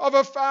remains of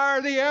a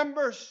fire, the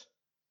embers,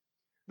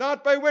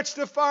 that by which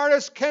the fire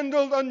is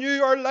kindled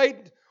anew or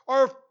light,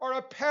 or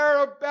a pair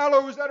of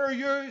bellows that are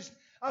used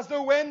as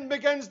the wind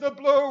begins to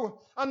blow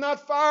and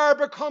that fire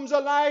becomes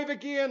alive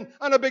again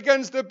and it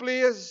begins to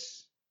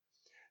blaze.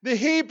 The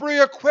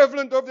Hebrew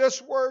equivalent of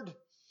this word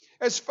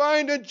is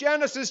found in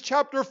Genesis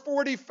chapter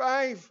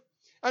 45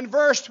 and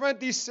verse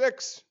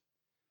 26.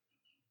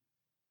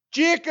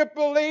 Jacob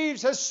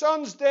believes his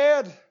son's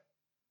dead.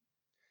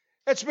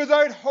 It's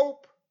without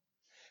hope.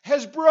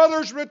 His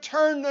brothers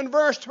return in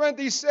verse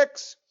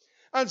 26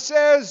 and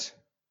says,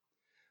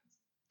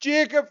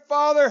 Jacob,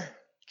 father,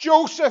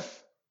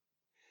 Joseph,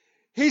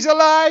 he's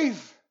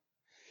alive.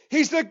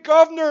 He's the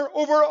governor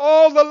over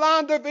all the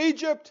land of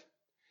Egypt.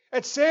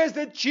 It says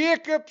that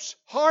Jacob's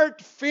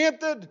heart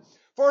fainted,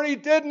 for he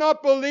did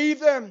not believe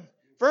them.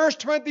 Verse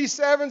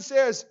 27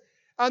 says,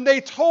 and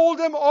they told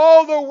him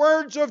all the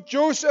words of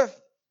Joseph,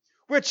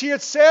 which he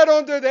had said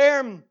unto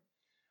them.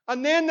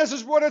 And then this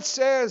is what it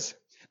says.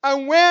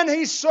 And when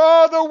he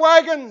saw the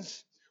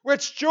wagons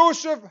which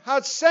Joseph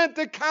had sent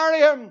to carry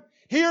him,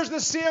 here's the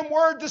same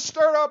word to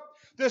stir up.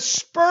 The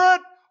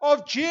spirit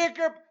of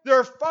Jacob,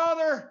 their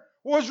father,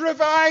 was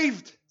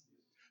revived.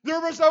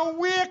 There was a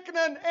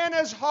awakening in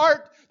his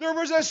heart. There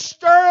was a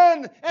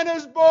stirring in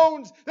his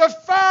bones. The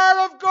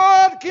fire of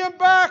God came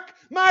back.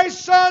 My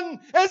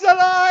son is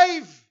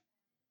alive.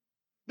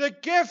 The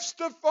gifts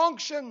to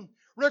function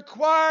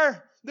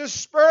require the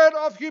spirit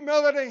of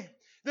humility.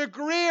 The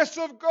grace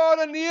of God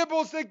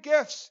enables the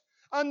gifts,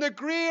 and the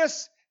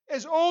grace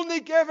is only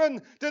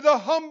given to the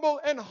humble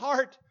in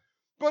heart.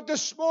 But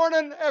this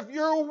morning, if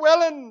you're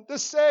willing to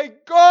say,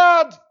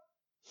 God,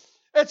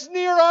 it's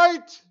near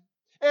out,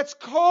 it's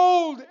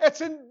cold,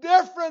 it's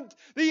indifferent,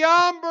 the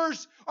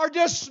embers are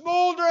just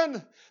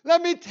smoldering,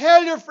 let me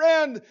tell you,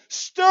 friend,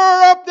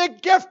 stir up the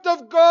gift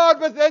of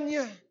God within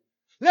you.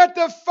 Let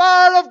the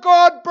fire of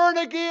God burn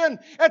again.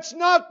 It's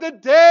not the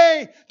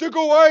day to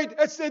go out,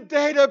 it's the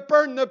day to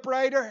burn the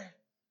brighter.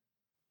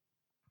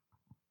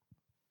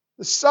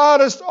 The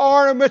saddest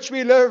hour in which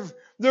we live,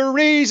 the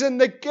reason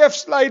the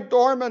gifts lie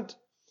dormant,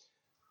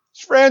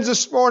 friends,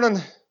 this morning,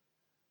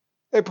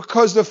 it's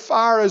because the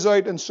fire is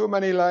out in so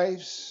many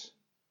lives.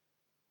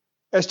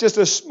 It's just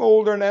a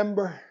smouldering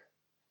ember.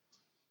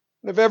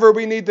 And if ever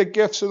we need the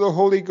gifts of the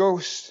Holy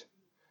Ghost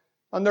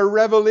and the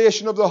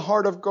revelation of the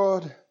heart of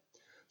God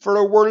for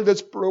a world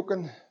that's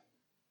broken, I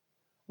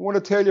want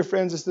to tell you,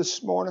 friends, it's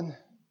this morning,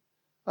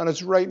 and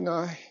it's right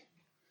now.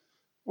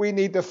 We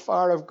need the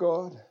fire of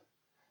God.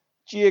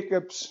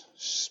 Jacob's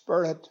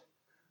spirit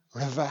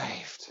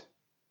revived.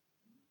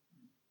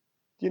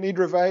 Do you need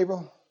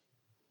revival?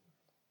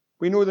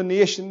 We know the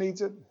nation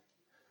needs it.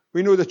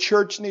 We know the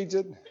church needs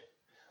it.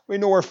 We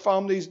know our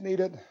families need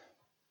it.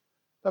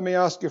 Let me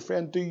ask you,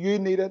 friend, do you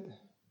need it?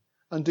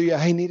 And do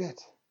I need it?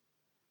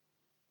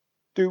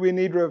 Do we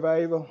need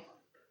revival?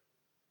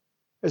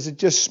 Is it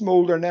just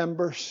smouldering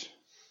embers?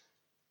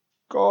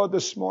 God,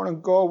 this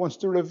morning, God wants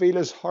to reveal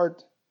His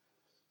heart.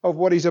 of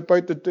what He's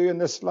about to do in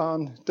this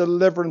land.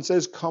 Deliverance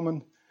is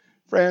coming.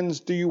 Friends,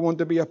 do you want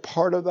to be a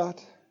part of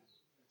that?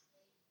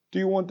 Do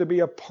you want to be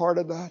a part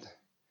of that?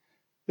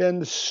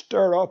 Then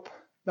stir up.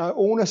 Now,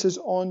 onus is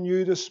on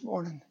you this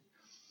morning.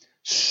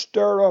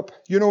 Stir up.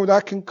 You know,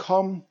 that can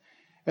come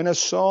in a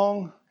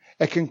song.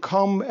 It can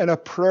come in a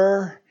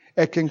prayer.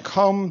 It can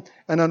come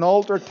in an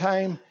altar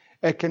time.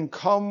 It can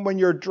come when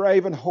you're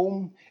driving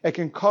home. It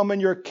can come in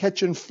your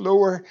kitchen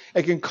floor.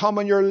 It can come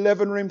on your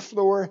living room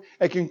floor.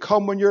 It can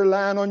come when you're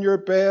lying on your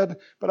bed.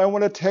 But I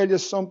want to tell you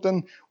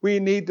something. We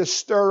need to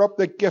stir up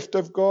the gift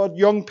of God.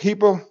 Young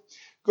people,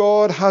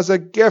 God has a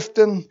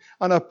gifting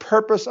and a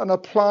purpose and a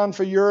plan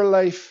for your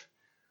life.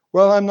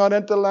 Well, I'm not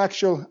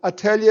intellectual. I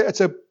tell you, it's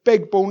a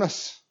big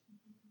bonus.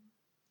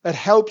 It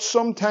helps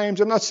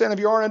sometimes. I'm not saying if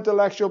you are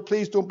intellectual,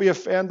 please don't be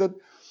offended.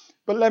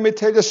 But let me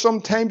tell you,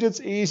 sometimes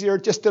it's easier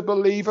just to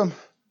believe Him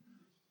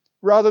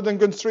rather than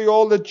going through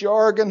all the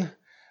jargon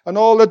and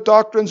all the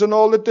doctrines and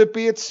all the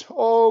debates.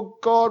 Oh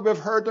God, we've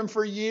heard them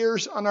for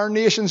years and our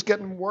nation's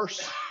getting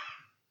worse.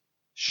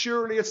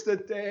 Surely it's the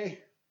day,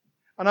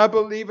 and I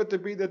believe it to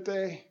be the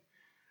day,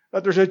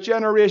 that there's a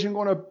generation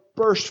going to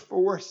burst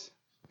forth.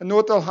 And know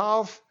what they'll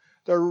have?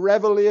 The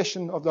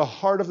revelation of the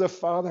heart of the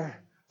Father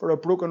for a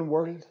broken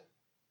world.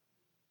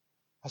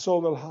 That's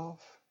all they'll have.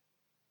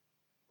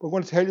 We're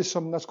going to tell you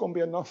something that's going to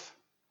be enough.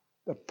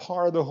 The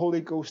power of the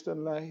Holy Ghost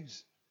in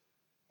lives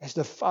is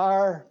the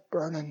fire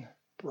burning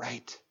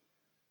bright.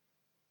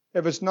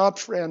 If it's not,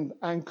 friend,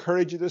 I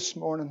encourage you this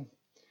morning,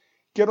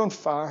 get on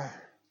fire.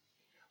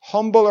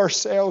 Humble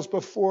ourselves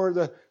before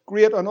the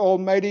great and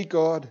almighty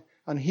God,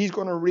 and He's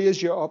going to raise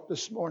you up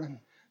this morning.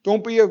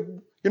 Don't be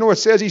it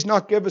says He's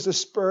not given us a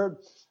spirit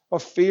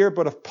of fear,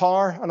 but of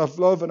power and of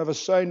love and of a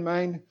sound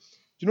mind.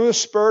 You know the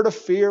spirit of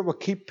fear will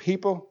keep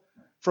people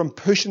from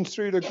pushing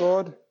through to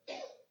God.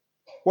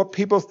 What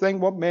people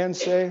think, what men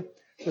say.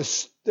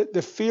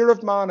 The fear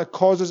of man, it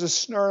causes a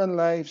snare in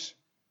lives.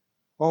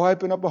 Oh, I've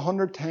been up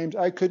 100 times.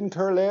 I couldn't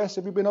care less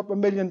if you've been up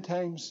 1,000,000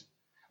 times.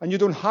 And you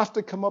don't have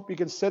to come up. You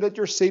can sit at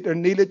your seat or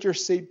kneel at your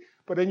seat.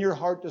 But in your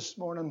heart this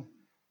morning,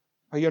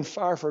 are you on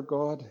fire for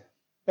God?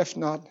 If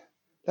not,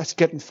 let's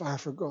get on fire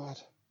for God.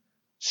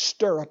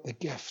 Stir up the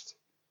gift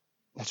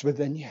that's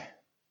within you.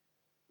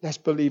 Let's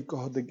believe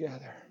God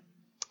together.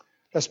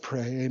 Let's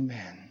pray.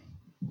 Amen.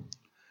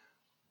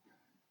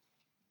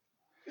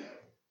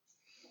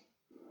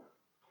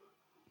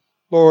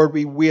 Lord,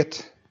 we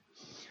wait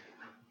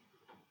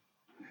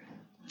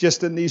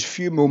just in these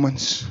few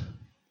moments,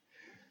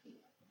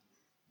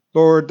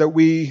 Lord, that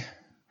we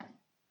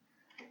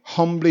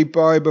humbly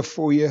bow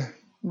before you.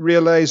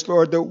 Realize,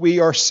 Lord, that we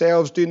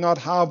ourselves do not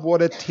have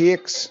what it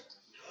takes,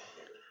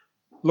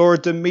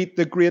 Lord, to meet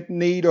the great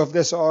need of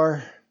this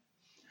hour.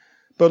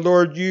 But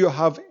Lord, you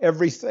have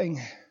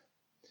everything,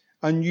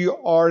 and you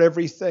are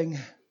everything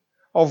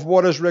of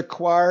what is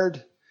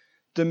required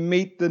to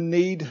meet the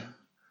need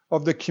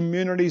of the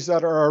communities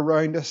that are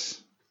around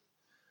us.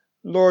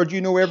 Lord,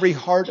 you know every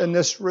heart in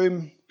this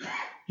room.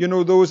 You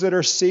know those that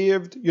are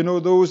saved. You know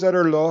those that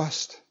are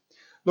lost.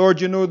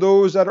 Lord, you know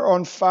those that are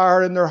on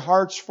fire in their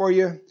hearts for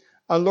you.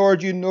 And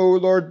Lord, you know,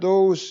 Lord,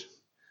 those,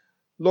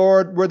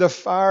 Lord, where the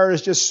fire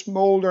is just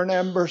smoldering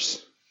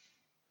embers.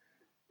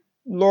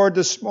 Lord,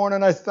 this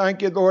morning I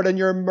thank you, Lord, in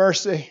your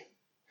mercy.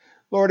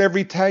 Lord,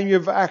 every time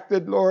you've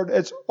acted, Lord,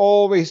 it's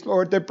always,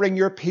 Lord, to bring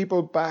your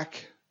people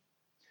back.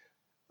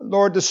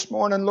 Lord, this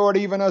morning, Lord,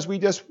 even as we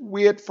just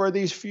wait for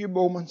these few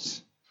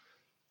moments,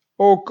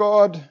 oh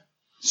God,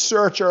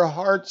 search our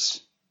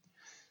hearts.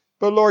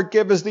 But Lord,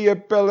 give us the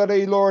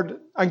ability, Lord,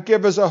 and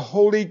give us a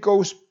Holy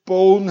Ghost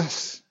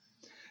boldness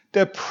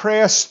to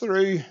press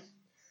through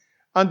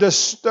and to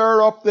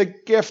stir up the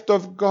gift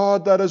of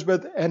God that is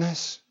within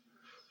us.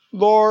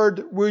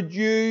 Lord, would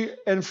you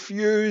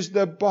infuse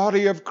the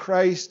body of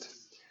Christ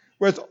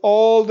with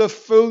all the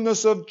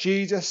fullness of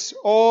Jesus,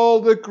 all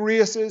the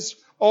graces,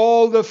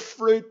 all the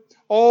fruit,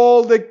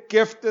 all the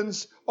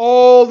giftings,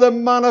 all the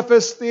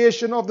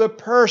manifestation of the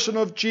person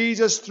of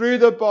Jesus through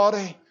the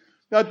body,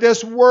 that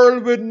this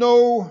world would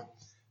know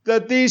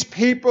that these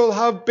people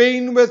have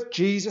been with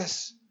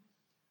Jesus.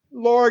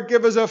 Lord,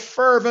 give us a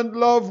fervent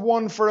love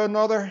one for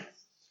another.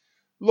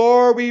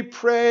 Lord, we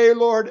pray,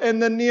 Lord, in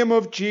the name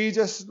of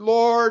Jesus,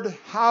 Lord,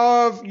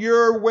 have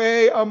your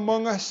way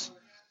among us.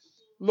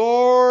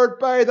 Lord,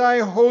 by thy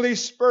Holy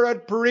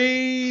Spirit,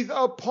 breathe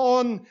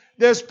upon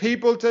this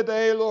people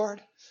today, Lord.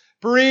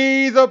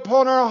 Breathe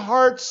upon our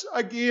hearts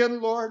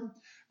again, Lord.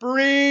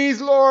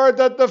 Breathe, Lord,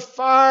 that the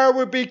fire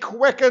would be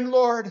quickened,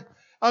 Lord.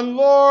 And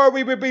Lord,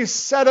 we would be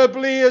set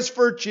ablaze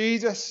for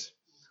Jesus.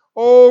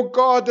 Oh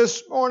God,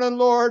 this morning,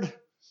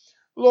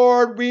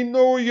 Lord, we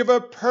know you have a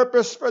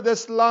purpose for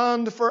this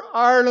land, for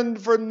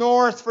Ireland, for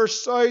North, for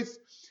South.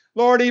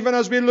 Lord, even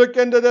as we look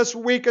into this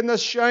week in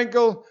this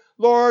Shankill,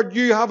 Lord,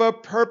 you have a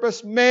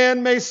purpose.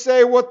 Men may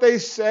say what they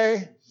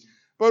say,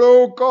 but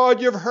oh God,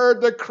 you've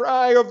heard the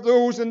cry of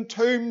those in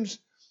tombs,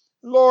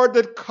 Lord,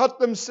 that cut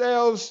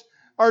themselves,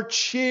 are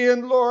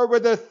chained, Lord,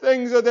 where the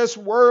things of this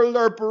world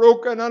are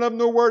broken and have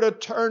nowhere to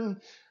turn.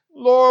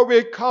 Lord,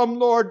 we come,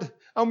 Lord,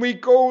 And we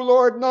go,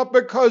 Lord, not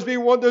because we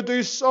want to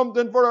do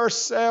something for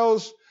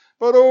ourselves,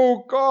 but,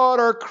 oh God,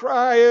 our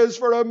cry is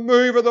for a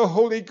move of the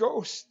Holy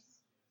Ghost.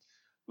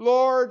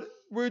 Lord,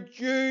 would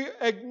you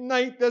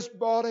ignite this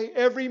body,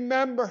 every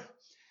member,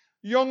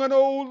 young and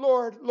old,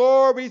 Lord.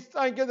 Lord, we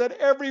thank you that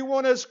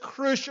everyone is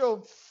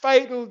crucial,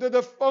 vital to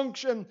the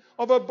function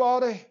of a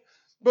body.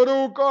 But,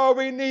 oh God,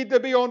 we need to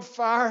be on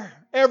fire,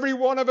 every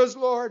one of us,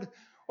 Lord.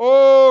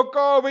 Oh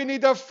God, we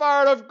need the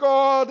fire of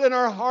God in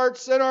our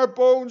hearts, in our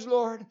bones,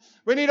 Lord.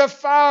 We need a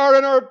fire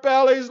in our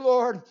bellies,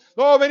 Lord.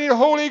 Lord, we need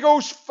Holy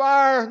Ghost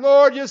fire.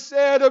 Lord, you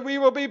said that we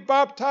will be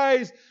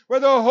baptized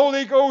with the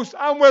Holy Ghost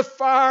and with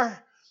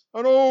fire.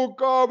 And oh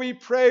God, we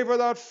pray for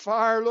that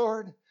fire,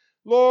 Lord.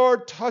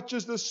 Lord, touch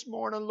us this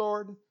morning,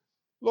 Lord.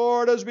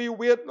 Lord, as we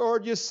wait,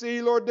 Lord, you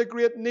see, Lord, the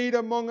great need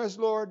among us,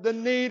 Lord, the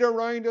need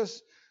around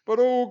us. But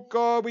oh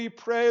God, we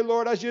pray,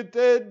 Lord, as you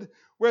did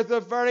with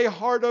the very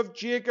heart of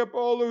Jacob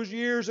all those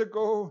years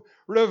ago,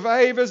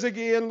 revive us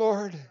again,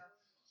 Lord.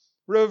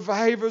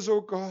 Revive us,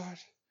 oh God.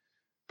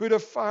 Put a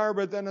fire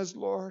within us,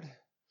 Lord.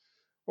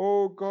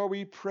 Oh God,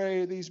 we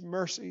pray these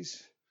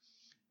mercies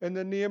in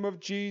the name of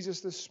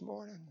Jesus this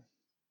morning.